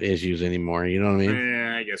off-field issues anymore. You know what I mean?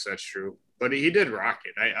 Yeah, I guess that's true. But he did rock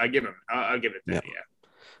it. I'll give it that. Yeah.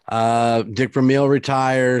 Dick Vermeil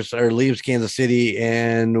retires or leaves Kansas City,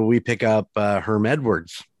 and we pick up Herm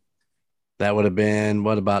Edwards. That would have been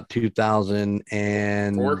about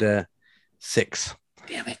 2006.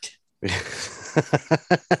 Damn it.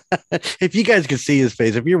 If you guys could see his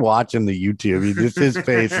face, if you're watching the YouTube, his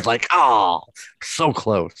face is like, oh, so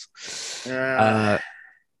close. But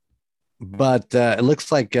it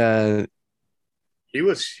looks like he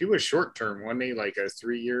was short term, wasn't he? Like a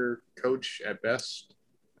 3-year coach at best.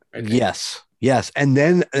 Yes, and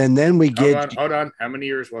then we get. Hold on. How many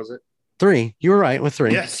years was it? 3. You were right with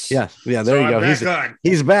 3. Yes. Yeah. There you go.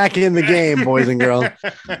 He's back in the game, boys and girls.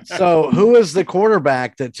 So who was the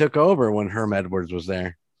quarterback that took over when Herm Edwards was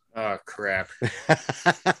there? Oh, crap.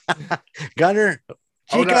 Gunner,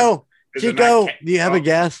 Chico, do you have a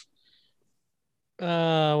guess?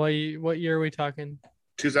 What year are we talking?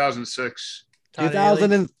 2006.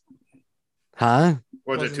 2000 and huh?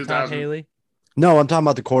 Was it 2000? Haley? No, I'm talking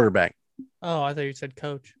about the quarterback. Oh, I thought you said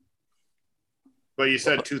coach. But you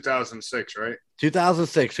said 2006, right?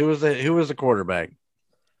 2006. Who was the quarterback?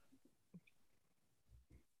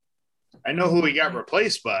 I know who he got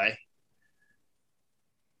replaced by.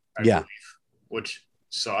 I believe, which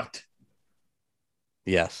sucked.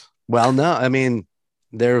 Yes. Well, no, I mean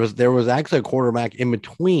there was actually a quarterback in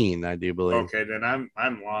between, I do believe. Okay, then I'm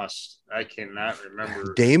lost. I cannot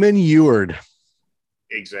remember. Damon Eward.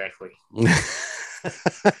 Exactly.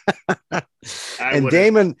 and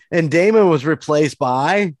Damon was replaced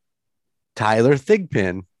by Tyler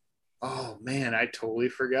Thigpen. Oh man, I totally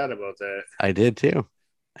forgot about that. I did too.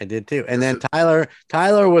 And then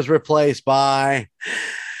Tyler was replaced by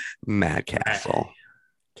Matt Castle.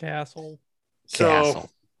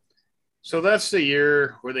 So that's the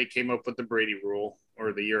year where they came up with the Brady rule,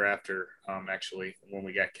 or the year after, actually, when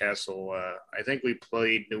we got Castle. I think we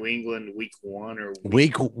played New England week 1 or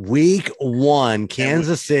week 1,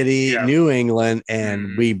 Kansas City, yeah. New England,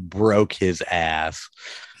 and we broke his ass.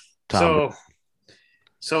 So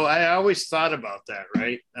I always thought about that,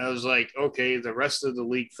 right? I was like, okay, the rest of the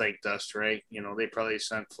league thanked us, right? They probably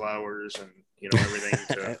sent flowers and everything.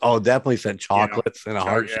 To, oh, definitely sent chocolates in a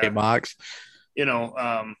heart-shaped box.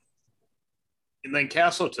 And then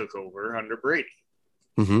Castle took over under Brady.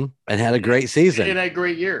 Mm-hmm. And had a great season. It had a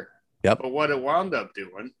great year. Yep. But what it wound up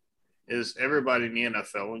doing is everybody in the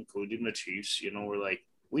NFL, including the Chiefs, were like,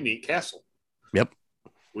 we need Castle. Yep.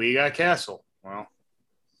 We got Castle. Well,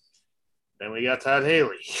 then we got Todd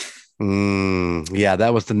Haley. Yeah,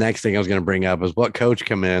 that was the next thing I was going to bring up is what coach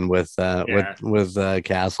come in with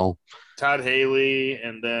Castle. Todd Haley,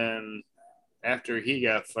 and then after he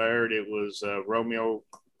got fired, it was Romeo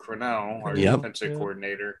Crennel, our defensive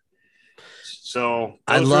coordinator. So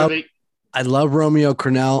I love Romeo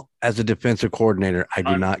Crennel as a defensive coordinator. I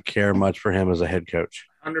do not care much for him as a head coach.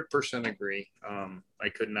 100% agree. I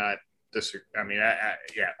could not disagree. I mean, I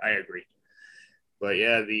agree. But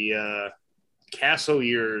yeah, the Castle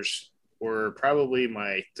years were probably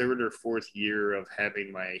my 3rd or 4th year of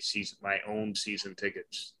having my own season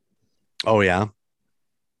tickets. Oh yeah.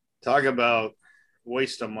 Talk about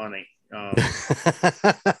waste of money.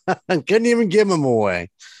 Couldn't even give them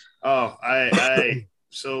away. Oh,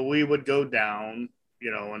 so we would go down,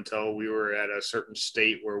 until we were at a certain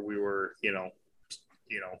state where we were,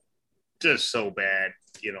 just so bad,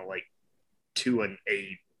 like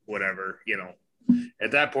 2-8, whatever,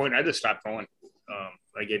 At that point, I just stopped going.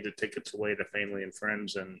 I gave the tickets away to family and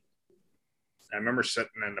friends, and I remember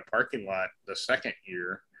sitting in the parking lot the second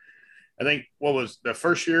year. I think what was the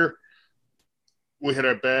first year? We had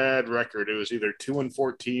a bad record. It was either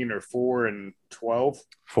 2-14 or 4-12.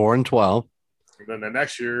 4-12. And then the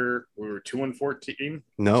next year we were 2-14.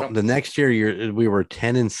 No, the next year we were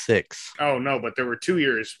 10-6. Oh no, but there were 2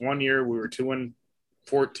 years. 1 year we were 2-14.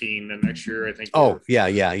 The next year I think.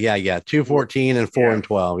 Yeah. 2-14 and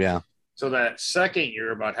 4-12. Yeah. So that second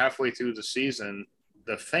year, about halfway through the season,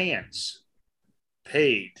 the fans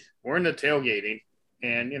paid. We're in the tailgating,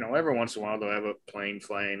 and every once in a while they'll have a plane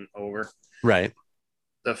flying over. Right.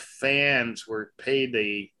 The fans were paid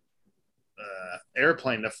a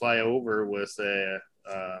airplane to fly over with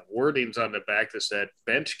wordings on the back that said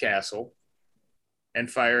bench Castle and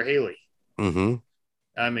fire Haley. Mm-hmm.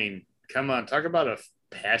 I mean, come on, talk about a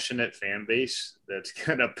passionate fan base that's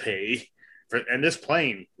gonna pay for. And this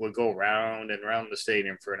plane would go round and round the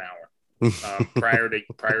stadium for an hour prior to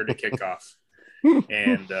kickoff,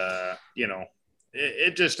 and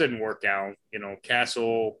it just didn't work out.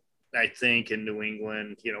 Castle, I think, in New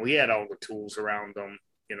England, he had all the tools around him.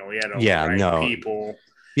 He had all the right people.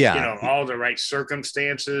 Yeah, all the right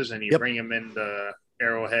circumstances, and you bring him into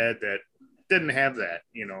Arrowhead that didn't have that.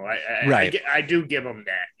 I do give him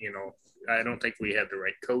that. I don't think we had the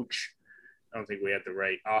right coach. I don't think we had the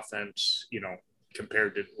right offense.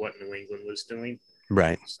 Compared to what New England was doing.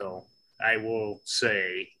 Right. So I will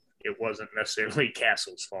say it wasn't necessarily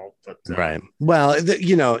Castle's fault, but right. Well,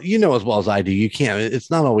 you know as well as I do. You can't.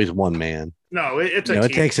 It's not always one man. No, it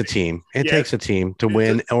takes a team. It takes a team to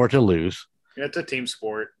win or to lose. It's a team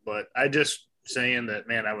sport, but I just saying that,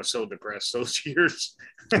 man, I was so depressed those years.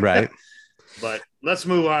 Right. But let's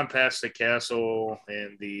move on past the Castle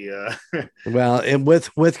and the. Well, and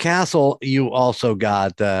with Castle, you also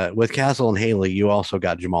got with Castle and Haley, you also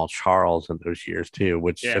got Jamal Charles in those years too.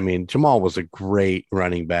 Which I mean, Jamal was a great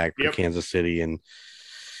running back for Kansas City, and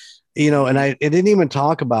and I didn't even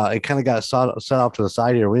talk about it. Kind of got set off to the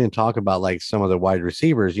side here. We didn't talk about like some of the wide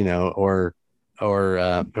receivers, or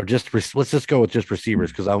just let's just go with just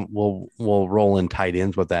receivers because we'll roll in tight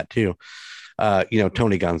ends with that too.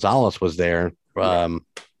 Tony Gonzalez was there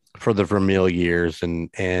for the Vermeil years and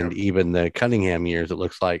even the Cunningham years, it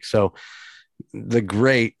looks like. So the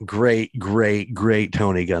great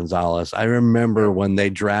Tony Gonzalez. I remember when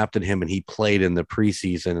they drafted him and he played in the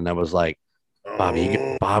preseason, and I was like, Bobby,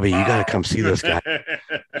 you got to come see this guy.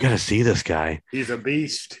 You got to see this guy. He's a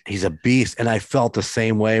beast. He's a beast. And I felt the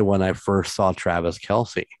same way when I first saw Travis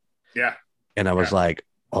Kelce. Yeah. And I was like,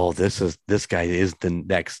 oh, this guy is the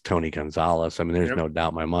next Tony Gonzalez. I mean, there's no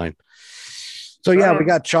doubt in my mind. So, yeah, we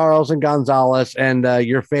got Charles and Gonzalez and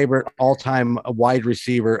your favorite all-time wide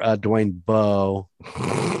receiver, Dwayne Bowe.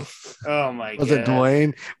 Oh, my God. Was it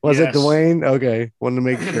Dwayne? It Dwayne? Okay. Wanted to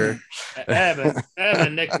make sure. I have a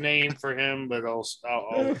nickname for him, but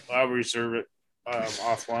I'll reserve it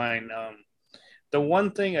offline. The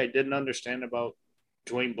one thing I didn't understand about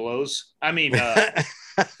Dwayne Bowe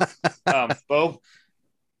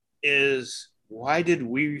is why did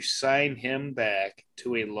we sign him back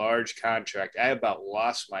to a large contract? I about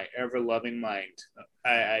lost my ever-loving mind.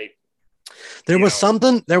 There was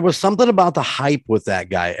something about the hype with that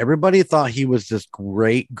guy. Everybody thought he was this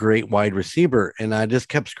great wide receiver, and I just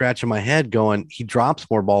kept scratching my head going, he drops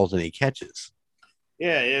more balls than he catches.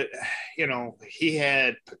 Yeah, he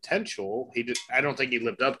had potential. I don't think he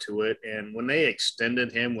lived up to it. And when they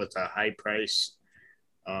extended him with a high price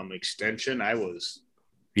extension, I was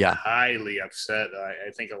highly upset. I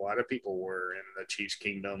think a lot of people were in the Chiefs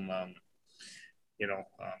kingdom. I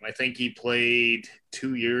think he played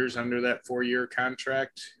 2 years under that 4-year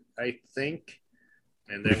contract, I think.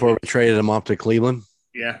 And then before we traded him off to Cleveland?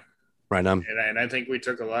 Yeah. Right on. And I think we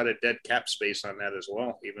took a lot of dead cap space on that as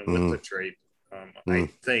well, even with the trade, I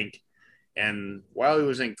think. And while he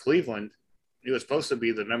was in Cleveland, he was supposed to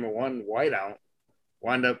be the number one wideout,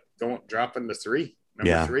 wound up dropping to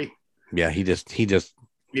number 3. Yeah, he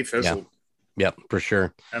fizzled. Yep, for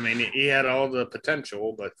sure. I mean, he had all the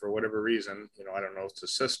potential, but for whatever reason, I don't know if it's the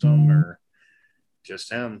system or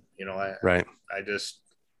just him. I just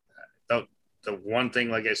felt the one thing,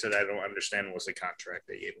 like I said, I don't understand was the contract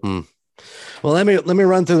they gave him. Well, let me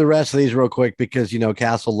run through the rest of these real quick because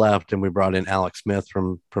Castle left and we brought in Alex Smith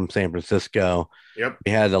from San Francisco. Yep,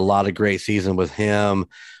 we had a lot of great season with him,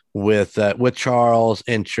 with Charles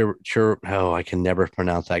and I can never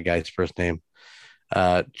pronounce that guy's first name.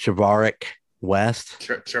 Charvarius West.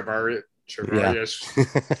 Charvarius.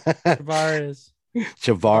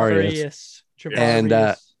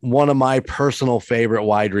 And one of my personal favorite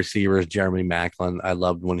wide receivers, Jeremy Maclin. I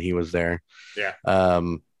loved when he was there. Yeah.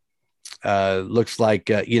 Looks like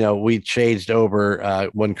we changed over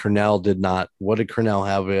when Cornell did not. What did Cornell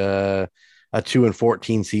have? A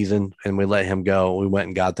 2-14 season, and we let him go. We went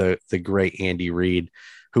and got the great Andy Reid,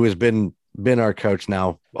 who has been our coach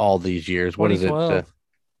now all these years. What is it?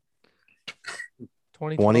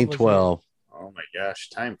 2012. Oh my gosh,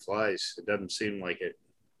 time flies. It doesn't seem like it.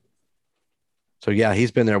 So yeah,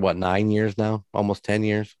 he's been there 9 years now, almost 10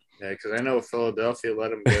 years. Yeah, because I know Philadelphia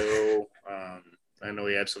let him go. I know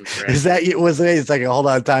he had some. Is that you? It's like hold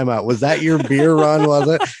on, time out. Was that your beer run? Was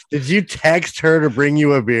it? Did you text her to bring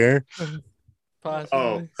you a beer?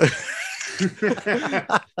 Possibly. Oh,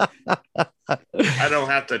 I don't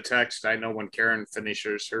have to text. I know when Karen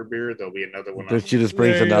finishes her beer, there'll be another one. She just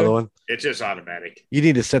brings There you another go. one. It's just automatic. You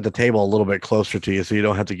need to set the table a little bit closer to you so you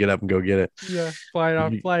don't have to get up and go get it. Yeah, fly it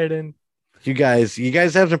out, fly it in. You guys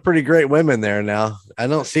have some pretty great women there now. I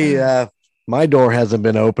don't see my door hasn't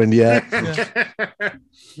been opened yet.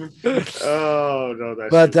 Oh no, that's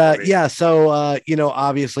But funny. yeah, so you know,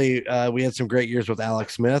 obviously we had some great years with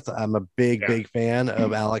Alex Smith. I'm a big fan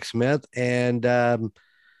of Alex Smith, and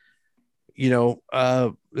you know,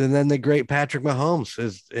 and then the great Patrick Mahomes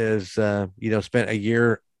is you know, spent a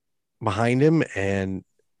year behind him and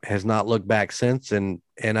has not looked back since. And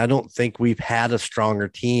I don't think we've had a stronger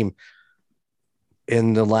team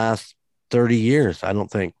in the last 30 years. I don't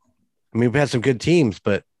think. I mean, we've had some good teams,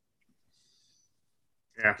 but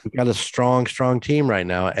yeah, we've got a strong team right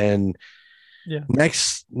now. And Yeah.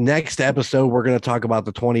 next episode, we're going to talk about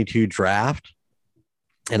the 22 draft.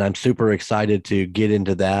 And I'm super excited to get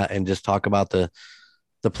into that and just talk about the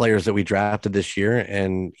players that we drafted this year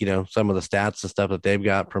and, you know, some of the stats and stuff that they've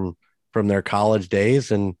got from their college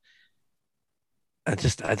days. And I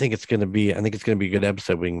think it's going to be a good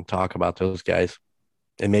episode. We can talk about those guys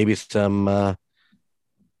and maybe some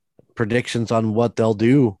predictions on what they'll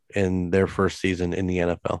do in their first season in the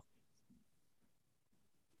NFL.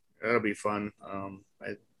 that'll be fun.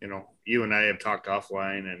 You know, you and I have talked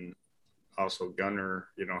offline, and also Gunner,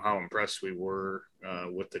 you know, how impressed we were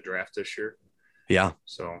with the draft this year. Yeah.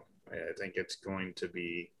 So I think it's going to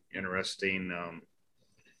be interesting.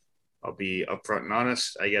 I'll be upfront and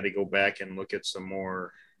honest. I got to go back and look at some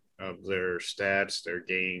more of their stats, their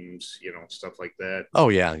games, you know, stuff like that. Oh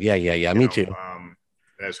yeah. Me too.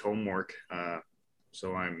 As homework.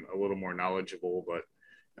 So I'm a little more knowledgeable, but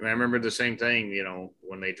I mean, I remember the same thing, you know,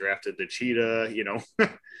 when they drafted the cheetah, you know.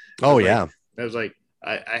 Oh yeah. I was like,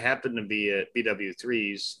 I happened to be at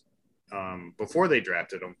BW3's before they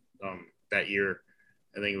drafted him that year.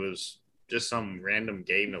 I think it was just some random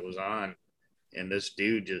game that was on, and this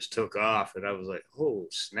dude just took off, and I was like, oh,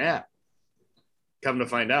 snap. Come to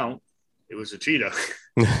find out, it was a cheetah,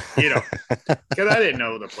 you know, because I didn't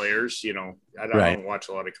know the players, you know. I don't watch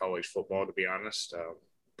a lot of college football, to be honest.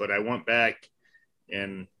 But I went back,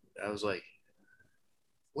 and I was like,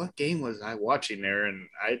 what game was I watching there? And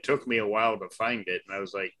it took me a while to find it. And I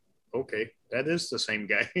was like, okay, that is the same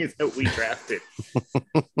guy that we drafted.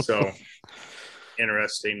 So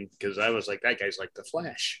interesting, because I was like, that guy's like the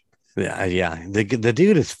Flash. Yeah. The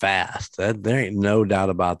dude is fast. There ain't no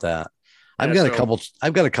doubt about that. I've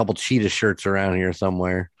got a couple cheetah shirts around here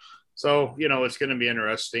somewhere. So, you know, it's going to be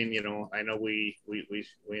interesting. You know, I know we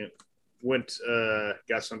went,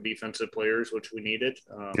 got some defensive players, which we needed,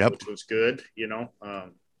 which was good. You know,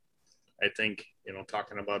 I think, you know,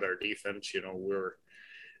 talking about our defense, you know,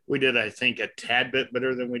 we did, I think, a tad bit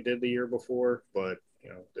better than we did the year before, but, you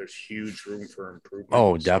know, there's huge room for improvement.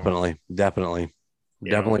 Oh, definitely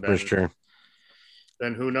for sure.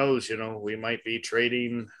 Then who knows, you know, we might be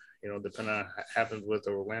trading, you know, depending on what happens with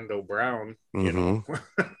Orlando Brown, you know.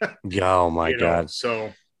 Oh my God.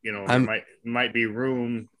 So, you know, there might be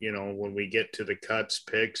room, you know, when we get to the cuts,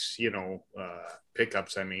 picks, you know,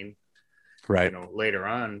 pickups, I mean, right. You know, later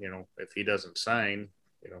on, you know, if he doesn't sign,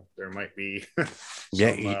 you know, there might be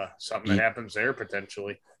something that happens there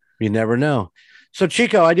potentially. You never know. So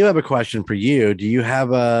Chico, I do have a question for you. Do you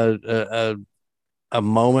have a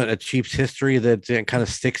moment, a Chiefs history that kind of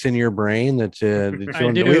sticks in your brain that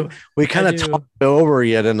I do. We kind of talked over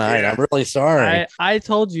you tonight. Yeah. I'm really sorry. I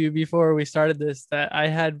told you before we started this that I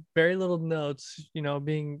had very little notes, you know,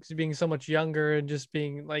 being so much younger and just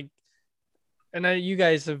being like, and you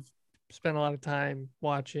guys have spent a lot of time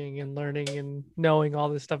watching and learning and knowing all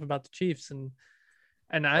this stuff about the Chiefs.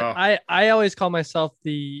 And I always call myself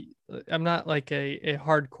I'm not like a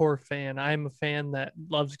hardcore fan. I'm a fan that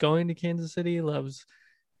loves going to Kansas City, loves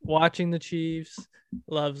watching the Chiefs,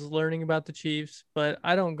 loves learning about the Chiefs, but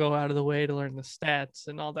I don't go out of the way to learn the stats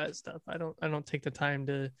and all that stuff. I don't take the time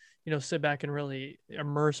to, you know, sit back and really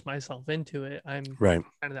immerse myself into it. I'm kind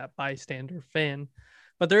of that bystander fan.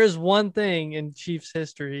 But there is one thing in Chiefs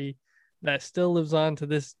history that still lives on to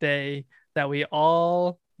this day that we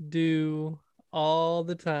all do all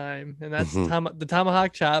the time, and that's the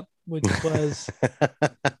tomahawk chop, which was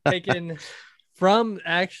taken from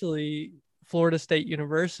actually Florida State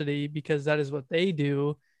University, because that is what they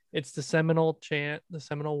do. It's the Seminole chant, the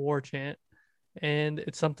Seminole war chant, and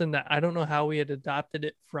it's something that I don't know how we had adopted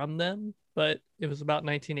it from them, but it was about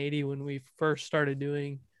 1980 when we first started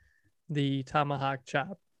doing the tomahawk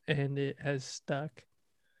chop, and it has stuck.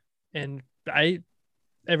 And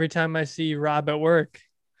every time I see Rob at work,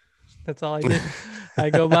 that's all I do. I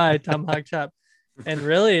go by tomahawk chop. And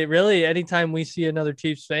really, anytime we see another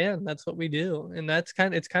Chiefs fan, that's what we do, and it's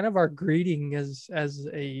kind of our greeting as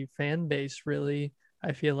a fan base. Really,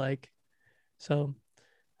 I feel like. So,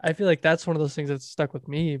 I feel like that's one of those things that's stuck with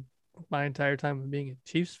me my entire time of being a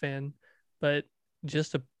Chiefs fan, but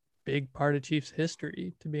just a big part of Chiefs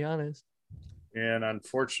history, to be honest. And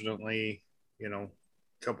unfortunately, a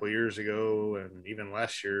couple of years ago and even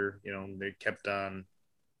last year, they kept on.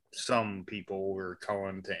 Some people were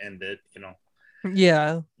calling to end it,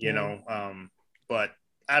 Yeah. But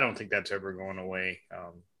I don't think that's ever going away.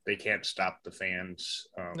 They can't stop the fans.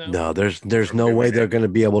 No, there's no doing way it. they're going to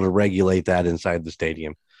be able to regulate that inside the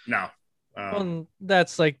stadium. No. Well,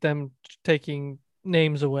 that's like them taking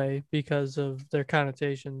names away because of their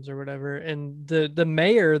connotations or whatever. And the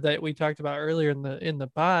mayor that we talked about earlier in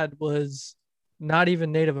the pod was not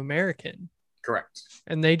even Native American, Correct.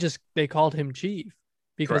 and they called him chief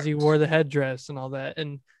because he Correct. wore the headdress and all that.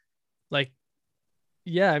 And like,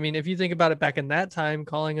 yeah, I mean, if you think about it, back in that time,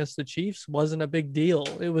 calling us the Chiefs wasn't a big deal.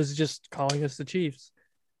 It was just calling us the Chiefs.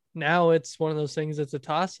 Now it's one of those things that's a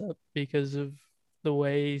toss up because of the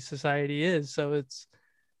way society is. So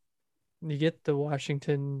you get the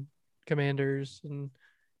Washington Commanders, and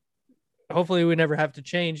hopefully we never have to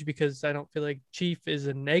change, because I don't feel like chief is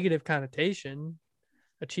a negative connotation.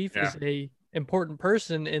 A chief is a important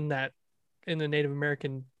person in the Native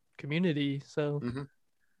American community. So Mhm.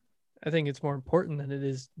 I think it's more important than it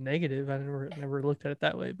is negative. I never looked at it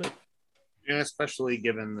that way, but Yeah, especially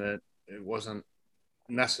given that it wasn't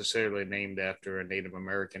necessarily named after a Native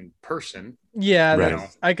American person, yeah,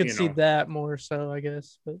 Right. I could see that more so, I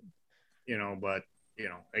guess. But but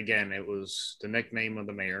again, it was the nickname of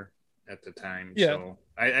the mayor at the time. Yeah. So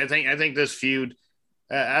I think this feud,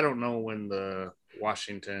 I don't know when the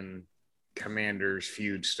Washington Commanders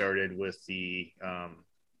feud started with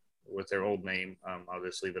with their old name. I'll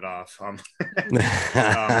just leave it off.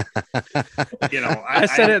 I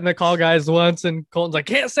said it in the call guys once, and Colton's like,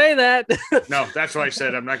 "Can't say that." No, that's why I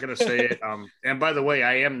said I'm not going to say it. And by the way,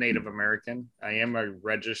 I am Native American. I am a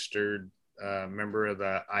registered member of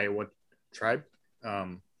the Iowa tribe.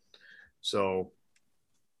 But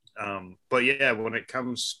yeah, when it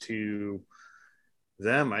comes to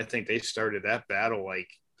them, I think they started that battle like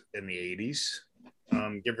in the 80s,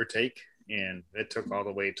 give or take. And it took all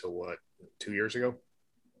the way to 2 years ago?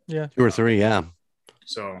 Yeah. 2 or 3, yeah.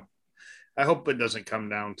 So I hope it doesn't come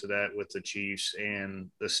down to that with the Chiefs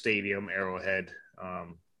and the stadium, Arrowhead.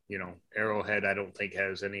 Arrowhead, I don't think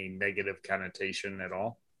has any negative connotation at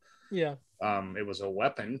all. Yeah. It was a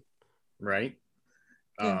weapon, right?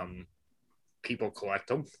 Yeah. People collect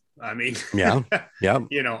them. I mean, Yeah. Yeah.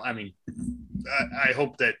 I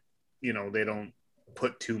hope that, they don't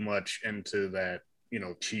put too much into that,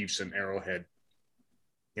 Chiefs and Arrowhead,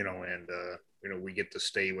 and we get to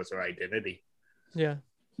stay with our identity. Yeah.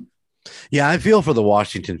 Yeah, I feel for the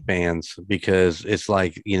Washington fans, because it's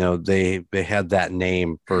like, they had that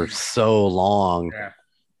name for so long. Yeah.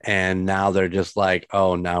 And now they're just like,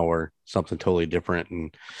 oh, now we're something totally different.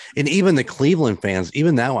 And even the Cleveland fans,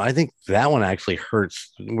 even that one, I think that one actually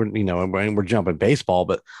hurts. We're jumping baseball,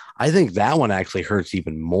 but I think that one actually hurts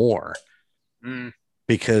even more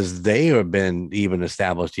because they have been even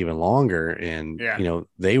established even longer. And,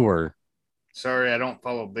 they were. Sorry, I don't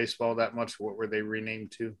follow baseball that much. What were they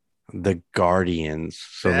renamed to? The Guardians.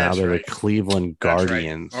 So That's now they're right. the Cleveland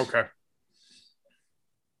Guardians. Right. Okay.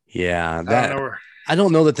 Yeah. I I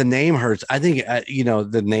don't know that the name hurts. I think,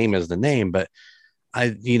 the name is the name, but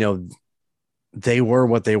they were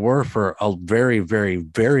what they were for a very, very,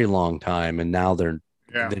 very long time. And now they're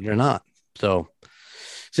not. So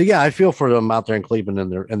yeah, I feel for them out there in Cleveland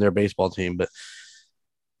and their baseball team, but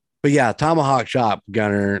yeah, Tomahawk Chop,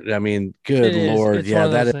 Gunner. I mean, good Lord. Yeah,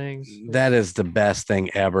 that is the best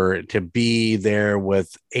thing ever, to be there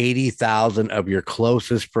with 80,000 of your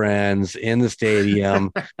closest friends in the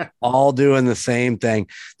stadium, all doing the same thing.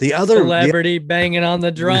 The other celebrity banging on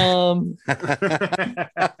the drum,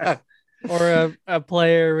 or a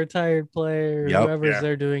player, retired player, whoever's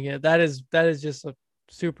there doing it. That is just a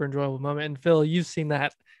super enjoyable moment. And Phil, you've seen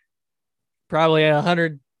that probably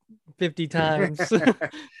 150 times.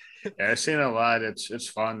 Yeah, I've seen it a lot. It's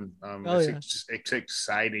fun. It's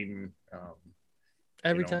exciting.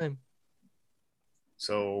 Every time.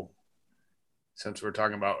 So since we're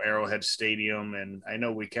talking about Arrowhead Stadium, and I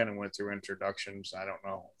know we kind of went through introductions, I don't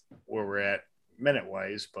know where we're at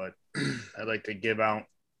minute-wise, but I'd like to give out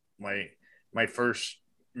my first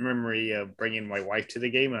memory of bringing my wife to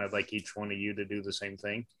the game, and I'd like each one of you to do the same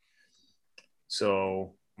thing.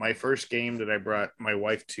 So my first game that I brought my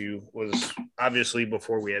wife to was obviously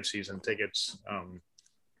before we had season tickets.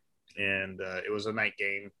 And it was a night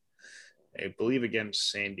game. I believe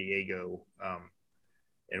against San Diego.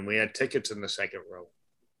 And we had tickets in the second row.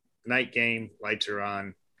 Night game, lights are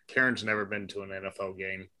on. Karen's never been to an NFL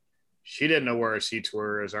game. She didn't know where our seats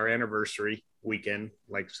were. As our anniversary weekend,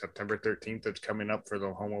 like September 13th, that's coming up for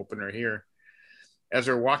the home opener here. As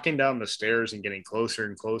we're walking down the stairs and getting closer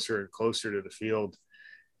and closer and closer to the field,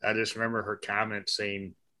 I just remember her comment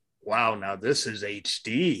saying, "Wow, now this is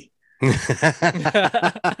HD."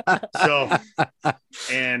 So,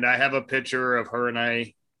 and I have a picture of her and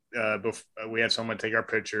I. We had someone take our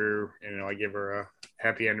picture, and I give her a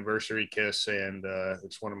happy anniversary kiss, and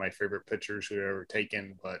it's one of my favorite pictures we've ever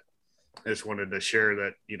taken. But I just wanted to share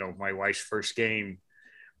that, my wife's first game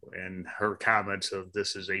and her comments of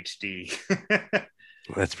 "this is HD."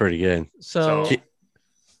 That's pretty good. So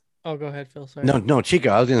oh, go ahead, Phil. Sorry. No, Chico.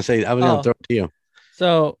 I was going to say, I was going to throw it to you.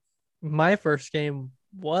 So my first game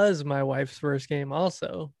was my wife's first game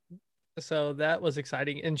also. So that was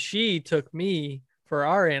exciting. And she took me for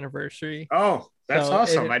our anniversary. Oh, that's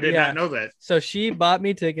awesome. I did not know that. So she bought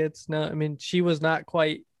me tickets. No, I mean, she was not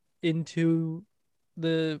quite into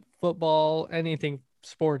the football, anything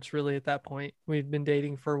sports really at that point. We'd been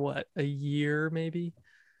dating for a year maybe.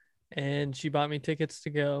 And she bought me tickets to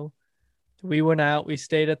go. We went out. We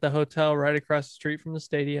stayed at the hotel right across the street from the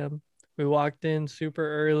stadium. We walked in super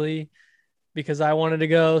early because I wanted to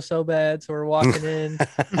go so bad. So we're walking in,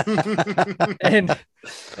 and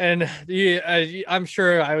I'm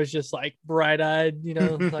sure I was just like bright eyed,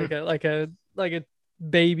 like a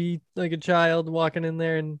baby, like a child walking in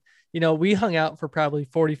there. And, we hung out for probably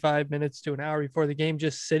 45 minutes to an hour before the game,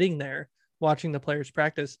 just sitting there watching the players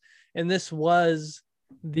practice. And this was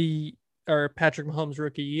Patrick Mahomes'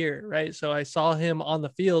 rookie year, right? So I saw him on the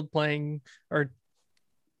field playing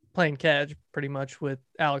catch pretty much with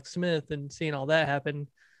Alex Smith and seeing all that happen.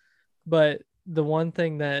 But the one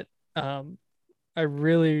thing that I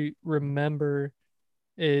really remember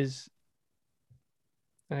is,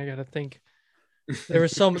 I gotta think,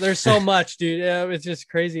 there's so much, dude. It's just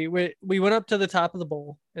crazy. We went up to the top of the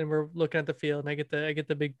bowl and we're looking at the field, and I get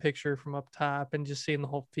the big picture from up top and just seeing the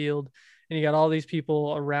whole field. And you got all these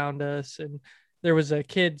people around us, and there was a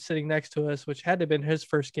kid sitting next to us, which had to have been his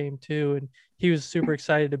first game too. And he was super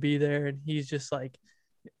excited to be there. And he's just like,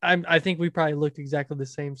 I think we probably looked exactly the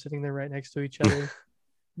same sitting there right next to each other.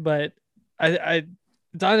 But it's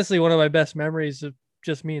honestly one of my best memories of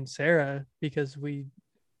just me and Sarah, because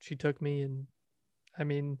she took me, and I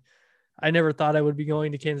mean, I never thought I would be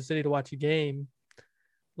going to Kansas City to watch a game,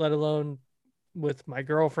 let alone with my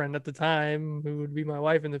girlfriend at the time, who would be my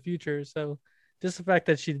wife in the future. So just the fact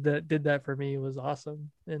that she did that for me was awesome.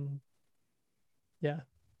 And yeah.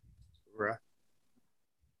 Right.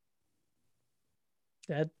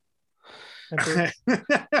 Dad. I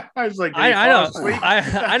was like,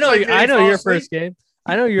 I know your first game.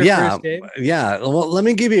 I know your first game. Yeah. Well, let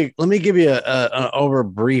me give you an over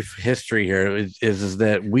brief history here. Is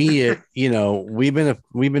that we, we've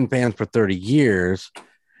been fans for 30 years.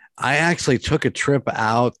 I actually took a trip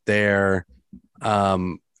out there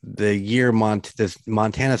the year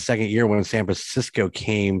Montana's second year when San Francisco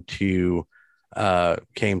came to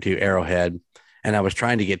Arrowhead, and I was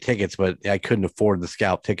trying to get tickets, but I couldn't afford the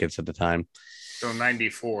scalp tickets at the time. So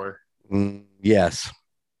 94. Yes.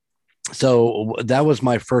 So that was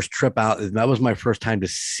my first trip out. That was my first time to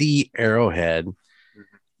see Arrowhead,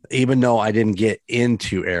 even though I didn't get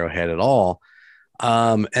into Arrowhead at all.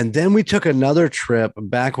 And then we took another trip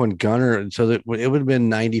back when Gunner, so that it would have been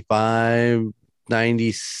 95,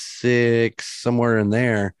 96, somewhere in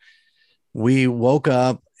there. We woke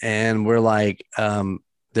up and we're like,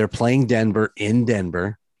 they're playing Denver in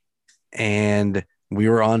Denver, and we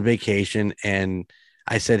were on vacation, and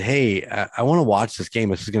I said, hey, I want to watch this game.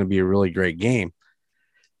 This is going to be a really great game.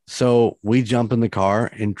 So we jumped in the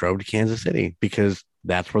car and drove to Kansas City because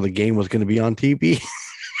that's where the game was going to be on TV.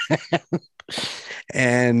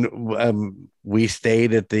 And we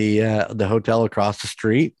stayed at the hotel across the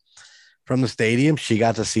street from the stadium. She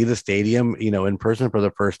got to see the stadium, in person for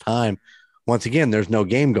the first time. Once again, there's no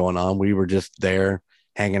game going on. We were just there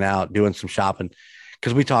hanging out, doing some shopping,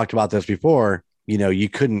 because we talked about this before. You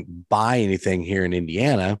couldn't buy anything here in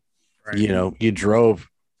Indiana. Right. You drove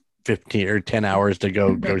 15 or 10 hours to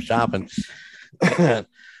go shopping.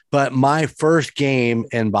 But my first game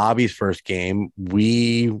and Bobby's first game,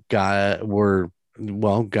 Gunner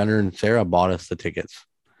and Sarah bought us the tickets,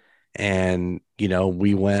 and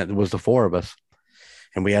we went. It was the four of us,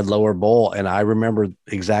 and we had lower bowl. And I remember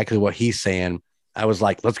exactly what he's saying. I was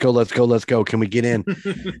like, let's go. Can we get in?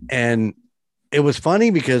 And it was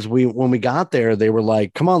funny because when we got there, they were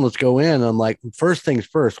like, come on, let's go in. I'm like, first things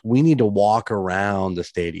first, we need to walk around the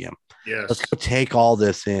stadium. Yes. Let's go take all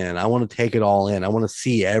this in. I want to take it all in. I want to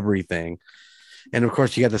see everything. And of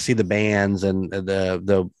course, you got to see the bands and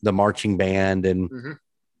the marching band and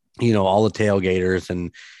Mhm. all the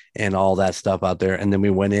tailgaters and all that stuff out there. And then we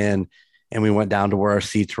went in and we went down to where our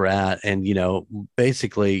seats were at. And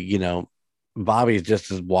basically, Bobby's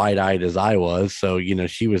just as wide eyed as I was, so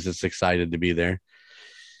she was just excited to be there.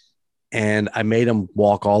 And I made him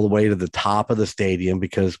walk all the way to the top of the stadium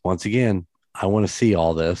because once again, I want to see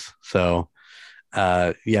all this. So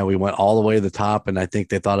we went all the way to the top, and I think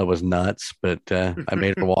they thought it was nuts, but I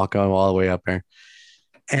made her walk on all the way up there.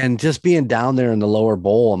 And just being down there in the lower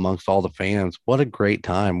bowl amongst all the fans, what a great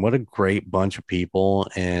time. What a great bunch of people.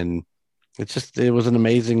 And it was an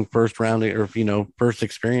amazing first round or, first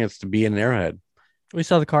experience to be in Arrowhead. We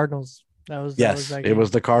saw the Cardinals. It was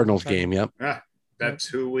the Cardinals game. Yep. Yeah. That's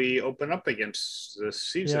who we open up against this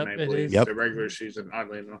season, I believe. Yep. The regular season,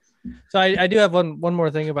 oddly enough. So I do have one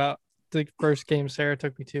more thing about the first game Sarah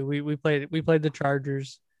took me to. We played the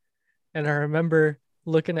Chargers, and I remember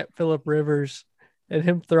looking at Phillip Rivers and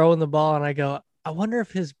him throwing the ball, and I go, I wonder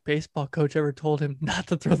if his baseball coach ever told him not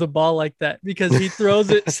to throw the ball like that because he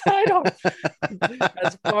throws it sidearm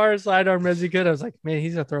as far sidearm as he could. I was like, man,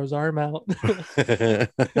 he's gonna throw his arm out.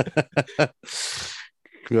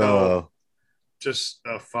 Oh. Just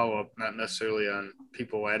a follow-up, not necessarily on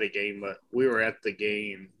people at a game, but we were at the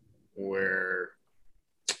game where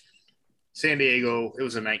San Diego, it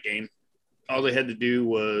was a night game. All they had to do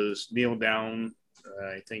was kneel down,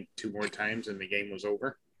 I think 2 more times, and the game was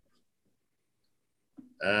over.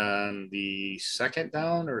 The second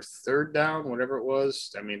down or third down, whatever it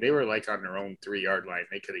was, I mean, they were like on their own 3-yard line.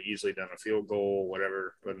 They could have easily done a field goal,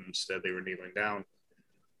 whatever, but instead they were kneeling down.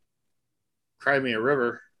 Cry Me a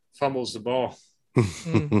River fumbles the ball.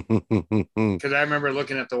 Because I remember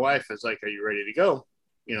looking at the wife, it's like, are you ready to go?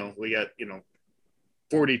 We got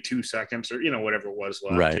 42 seconds or whatever it was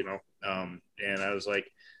left. Right. And I was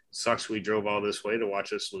like, sucks we drove all this way to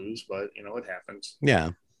watch us lose, but it happens. Yeah.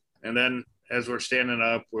 And then as we're standing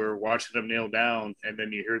up, we're watching them kneel down, and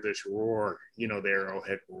then you hear this roar, the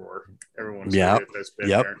Arrowhead roar. Everyone's heard it that's been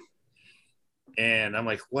there. And I'm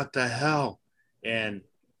like, what the hell? And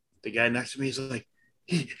the guy next to me is like,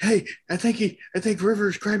 hey, I think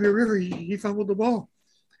Rivers, Cry Me a River, he fumbled the ball.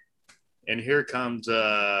 And here comes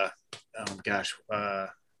car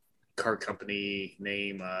company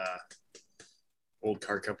name, old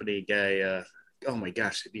car company guy,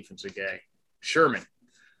 the defensive guy, Sherman.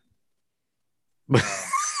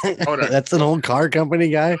 That's an old car company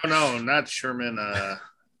guy? No, not Sherman. I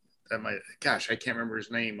can't remember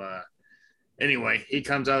his name. Anyway, he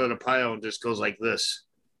comes out of the pile and just goes like this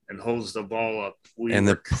and holds the ball up.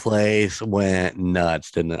 The place went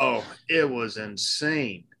nuts, didn't it? Oh, it was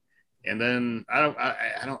insane. And then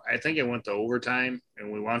I think it went to overtime,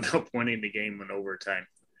 and we wound up winning the game in overtime.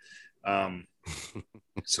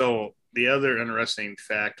 So the other interesting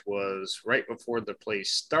fact was right before the play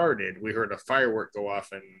started, we heard a firework go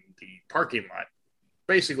off in the parking lot,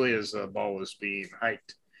 basically as the ball was being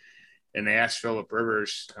hiked. And they asked Phillip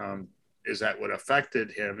Rivers, is that what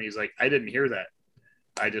affected him? He's like, I didn't hear that.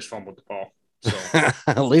 I just fumbled the ball. So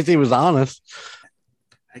at least he was honest.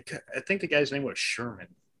 I think the guy's name was Sherman.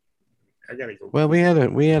 I gotta go. Well, we had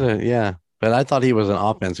a yeah, but I thought he was an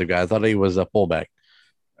offensive guy. I thought he was a fullback.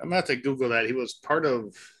 I'm gonna have to Google that. He was part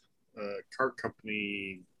of car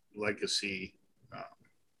company legacy. I'm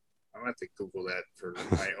gonna have to Google that for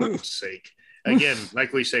my own sake. Again,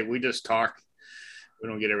 like we say, we just talk. We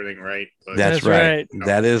don't get everything right. But That's right. No.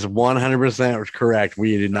 That is 100% correct.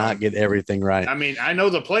 We did not get everything right. I mean, I know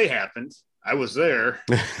the play happened. I was there.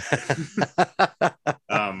 Who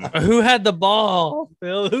had the ball,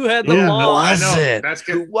 Phil? Who had the ball? Was it? That's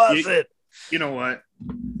good. Who was it? You know what?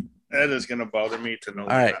 That is going to bother me to know. All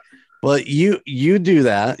right. Well, you do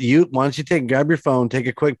that. Why don't you grab your phone, take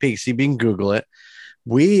a quick peek, see if you can Google it.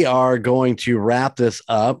 We are going to wrap this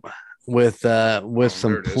up with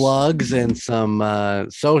some plugs and some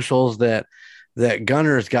socials that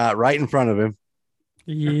Gunner's got right in front of him.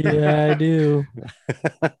 Yeah, I do.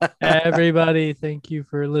 Everybody, thank you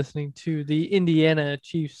for listening to the Indiana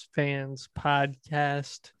Chiefs Fans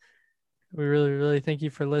Podcast. We really, really thank you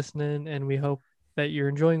for listening, and we hope that you're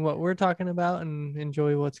enjoying what we're talking about and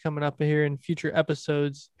enjoy what's coming up here in future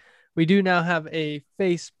episodes. We do now have a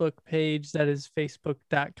Facebook page that is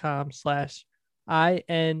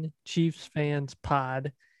facebook.com/IN Chiefs Fans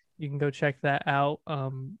Pod. You can go check that out.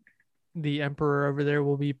 The Emperor over there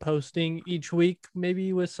will be posting each week,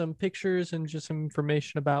 maybe with some pictures and just some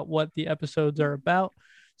information about what the episodes are about.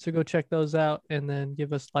 So go check those out and then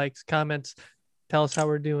give us likes, comments, tell us how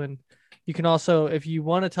we're doing. You can also, if you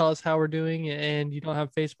want to tell us how we're doing and you don't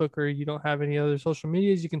have Facebook or you don't have any other social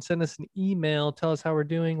medias, you can send us an email, tell us how we're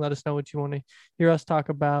doing, let us know what you want to hear us talk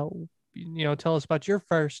about. Tell us about your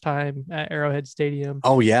first time at Arrowhead Stadium.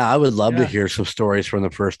 Oh yeah, I would love to Yeah. hear some stories from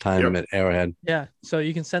the first time at Arrowhead. Yeah. So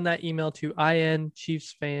you can send that email to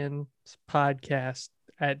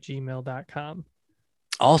inchiefsfanspodcast@gmail.com.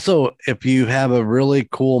 Also, if you have a really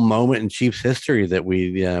cool moment in Chiefs history that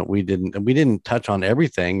we didn't touch on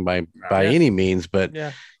everything by any means, but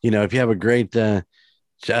Yeah. if you have a great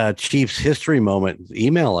Chiefs history moment,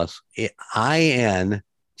 email us. IN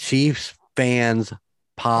Chiefs fans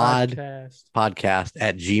podcast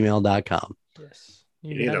at gmail.com. Yes.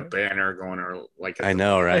 You need a banner going or like I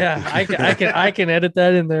know, right? Yeah, I can edit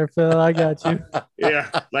that in there, Phil. I got you.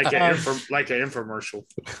 Yeah, like an infomercial.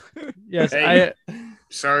 Yes, Hey,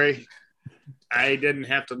 sorry, I didn't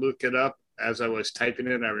have to look it up as I was typing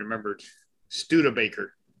it. I remembered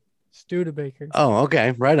Studebaker. Studebaker. Oh,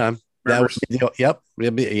 okay, right on. Remember? That would be, yep.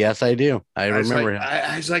 Yes, I do. I remember.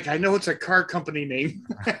 I was like, I know it's a car company name.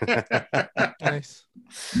 Nice.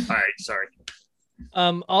 All right, sorry.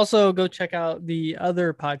 Also go check out the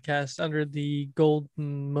other podcast under the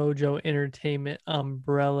Golden Mojo Entertainment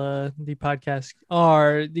umbrella. The podcasts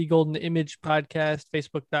are the Golden Image Podcast,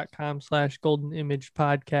 facebook.com/Golden Image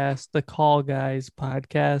Podcast, the Call Guys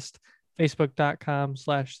Podcast,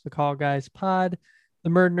 facebook.com/the Call Guys Pod, the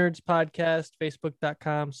Murd Nerds Podcast,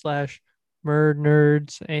 facebook.com/Murd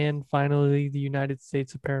Nerds, and finally the United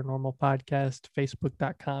States of Paranormal Podcast,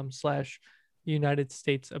 facebook.com/United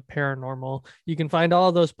States of Paranormal. You can find all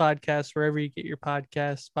of those podcasts wherever you get your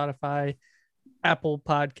podcasts, Spotify, Apple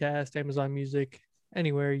Podcast, Amazon Music,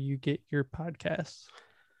 anywhere you get your podcasts.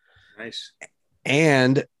 Nice.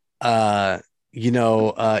 And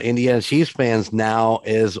Indiana Chiefs fans now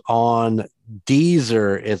is on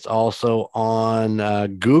Deezer. It's also on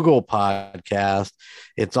Google Podcast.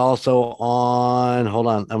 It's also on, hold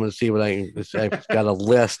on, I'm going to see what I've got a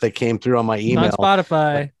list that came through on my email. On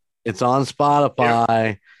Spotify. It's on Spotify.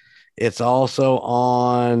 Yeah. It's also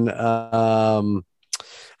on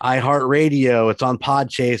iHeartRadio. It's on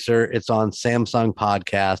Podchaser. It's on Samsung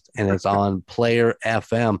Podcast, and it's on Player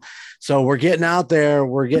FM. So we're getting out there.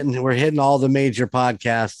 We're hitting all the major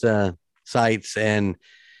podcast sites, and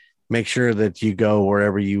make sure that you go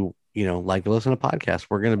wherever you like to listen to podcasts.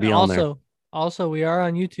 We're going to be on there. Also, we are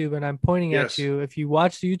on YouTube, and I'm pointing at you. If you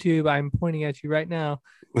watch YouTube, I'm pointing at you right now.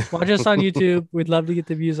 Watch us on YouTube. We'd love to get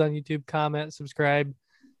the views on YouTube. Comment, subscribe,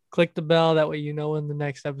 click the bell. That way you know when the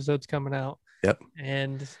next episode's coming out. Yep.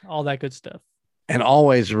 And all that good stuff. And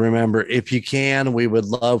always remember, if you can, we would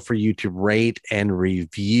love for you to rate and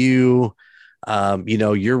review.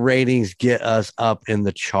 Your ratings get us up in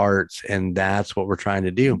the charts, and that's what we're trying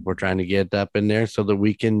to do. We're trying to get up in there so that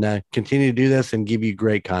we can continue to do this and give you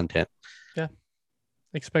great content. Yeah.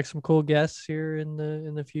 Expect some cool guests here in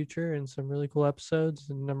the future and some really cool episodes.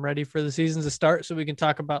 And I'm ready for the season to start so we can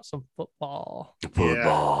talk about some football.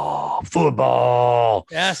 Football.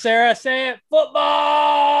 Yeah, Sarah, say it.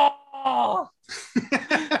 Football.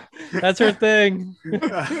 That's her thing.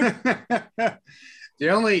 The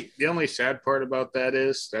only sad part about that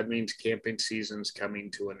is that means camping season's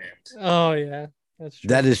coming to an end. Oh yeah. That's true.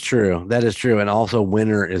 That is true. That is true. And also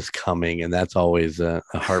winter is coming, and that's always a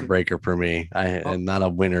heartbreaker for me. I am not a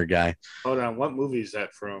winter guy. Hold on. What movie is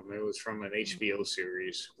that from? It was from an HBO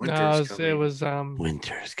series. Winter's coming. It was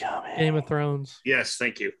Winter's coming. Game of Thrones. Yes,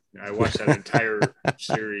 thank you. I watched that entire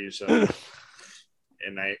series. And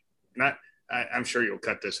I'm sure you'll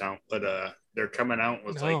cut this out, but they're coming out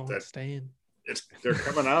with they're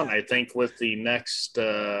coming out, I think, with the next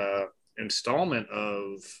installment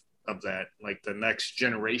of that, like the next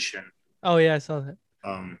generation. Oh yeah, I saw that.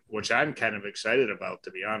 Which I'm kind of excited about,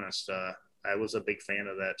 to be honest. I was a big fan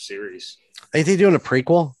of that series. Ain't they doing a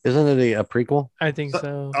prequel? Isn't it a prequel? I think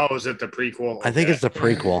so. Oh, is it the prequel? Okay. I think it's the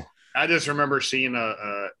prequel. I just remember seeing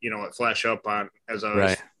it flash up on as I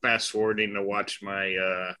was fast forwarding to watch my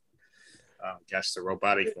the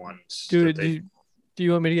robotic ones. Dude, do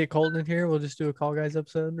you want me to get Colton in here? We'll just do a Call Guys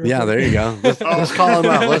episode. Yeah, there you go. Let's call him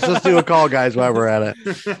out. Let's just do a Call Guys while we're at it.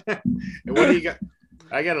 What do you got?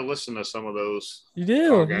 I got to listen to some of those. You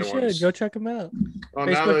do. You should ones. go check them out. Well,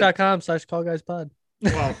 Facebook.com/CallGuysPod.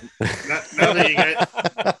 Well, now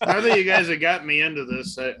that you guys have got me into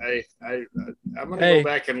this, I'm gonna go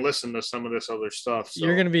back and listen to some of this other stuff. So.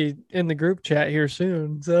 You're gonna be in the group chat here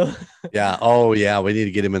soon, so we need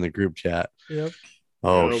to get him in the group chat. Yep.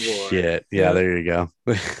 Oh shit! Yeah, there you go.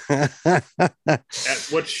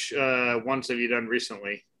 Which ones have you done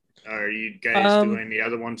recently? Are you guys doing the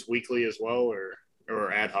other ones weekly as well,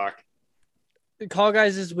 or ad hoc? Call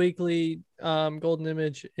Guys is weekly. Golden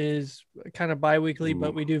Image is kind of bi-weekly,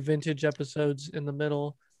 but we do vintage episodes in the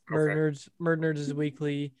middle. Okay. Murd Nerds is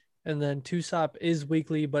weekly, and then Tusop is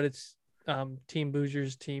weekly, but it's Team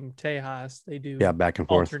Boozers, Team Tejas. They do back and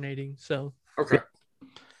forth. alternating. So Okay.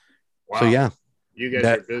 Wow. So yeah, You guys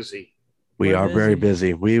that- are busy. we We're are very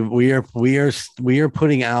busy. busy. We are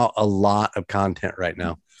putting out a lot of content right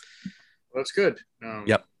now. Well, that's good.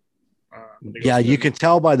 Yep. Because You can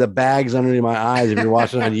tell by the bags underneath my eyes if you're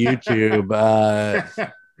watching on YouTube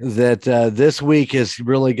that this week has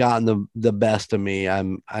really gotten the best of me.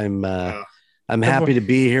 I'm happy to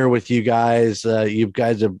be here with you guys. You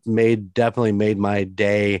guys have definitely made my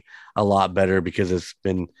day a lot better because it's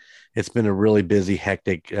been a really busy,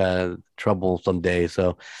 hectic, troublesome day.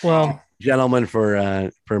 So, well, gentlemen, for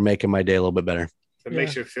making my day a little bit better. If it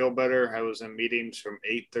makes you feel better, I was in meetings from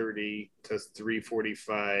 8:30 to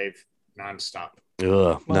 3:45 nonstop.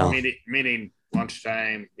 Ugh, no. Meaning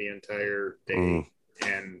lunchtime the entire day.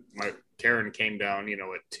 And Karen came down, at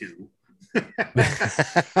 2.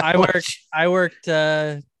 I worked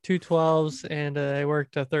 2 12s and I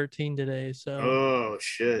worked a 13 today. So Oh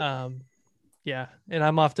shit. yeah, and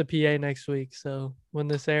I'm off to PA next week. So when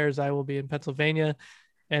this airs, I will be in Pennsylvania,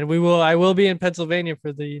 and I will be in Pennsylvania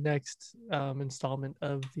for the next installment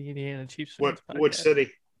of the Indiana Chiefs. What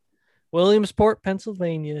city? Williamsport,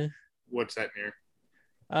 Pennsylvania. What's that near?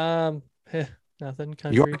 Nothing.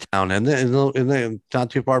 Country. Yorktown, isn't it not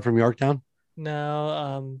too far from Yorktown?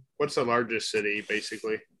 No. What's the largest city,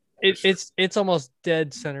 basically? It's almost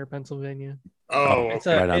dead center, Pennsylvania. Oh, It's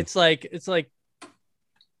okay. Right on. it's like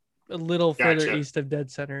a little further Gotcha. east of dead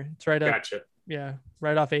center. It's right up. Gotcha. Yeah,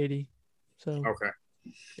 right off 80. So Okay.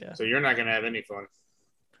 Yeah. So you're not gonna have any fun.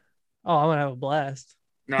 oh, I'm gonna have a blast.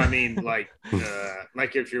 No, I mean like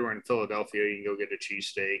if you were in Philadelphia, you can go get a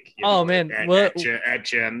cheesesteak. Oh, man. at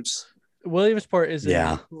Jim's. Williamsport is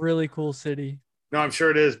Yeah. a really cool city. No, I'm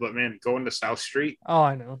sure it is, but man, going to South Street, Oh,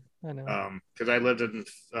 I know. because I lived in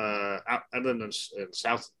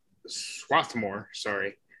South Swarthmore,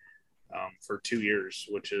 for 2 years,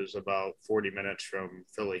 which is about 40 minutes from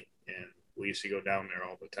Philly, and we used to go down there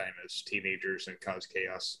all the time as teenagers and cause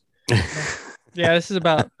chaos. Yeah, this is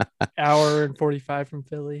about hour and 45 from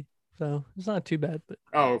Philly, so it's not too bad. But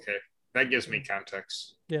Oh, okay, that gives me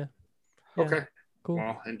context. yeah. Okay, Cool.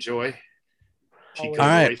 well, enjoy. Always. All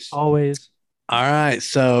right. Voice. Always. All right.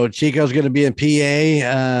 So Chico's going to be in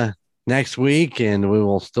PA next week, and we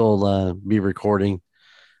will still be recording.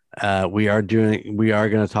 We are going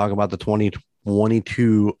to talk about the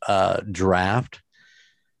 2022 draft,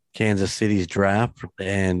 Kansas City's draft,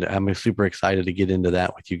 and I'm super excited to get into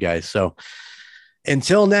that with you guys. So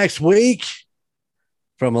until next week,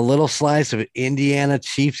 from a little slice of Indiana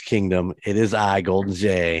Chiefs Kingdom, it is I, Golden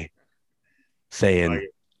J, saying,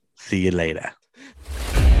 see you later.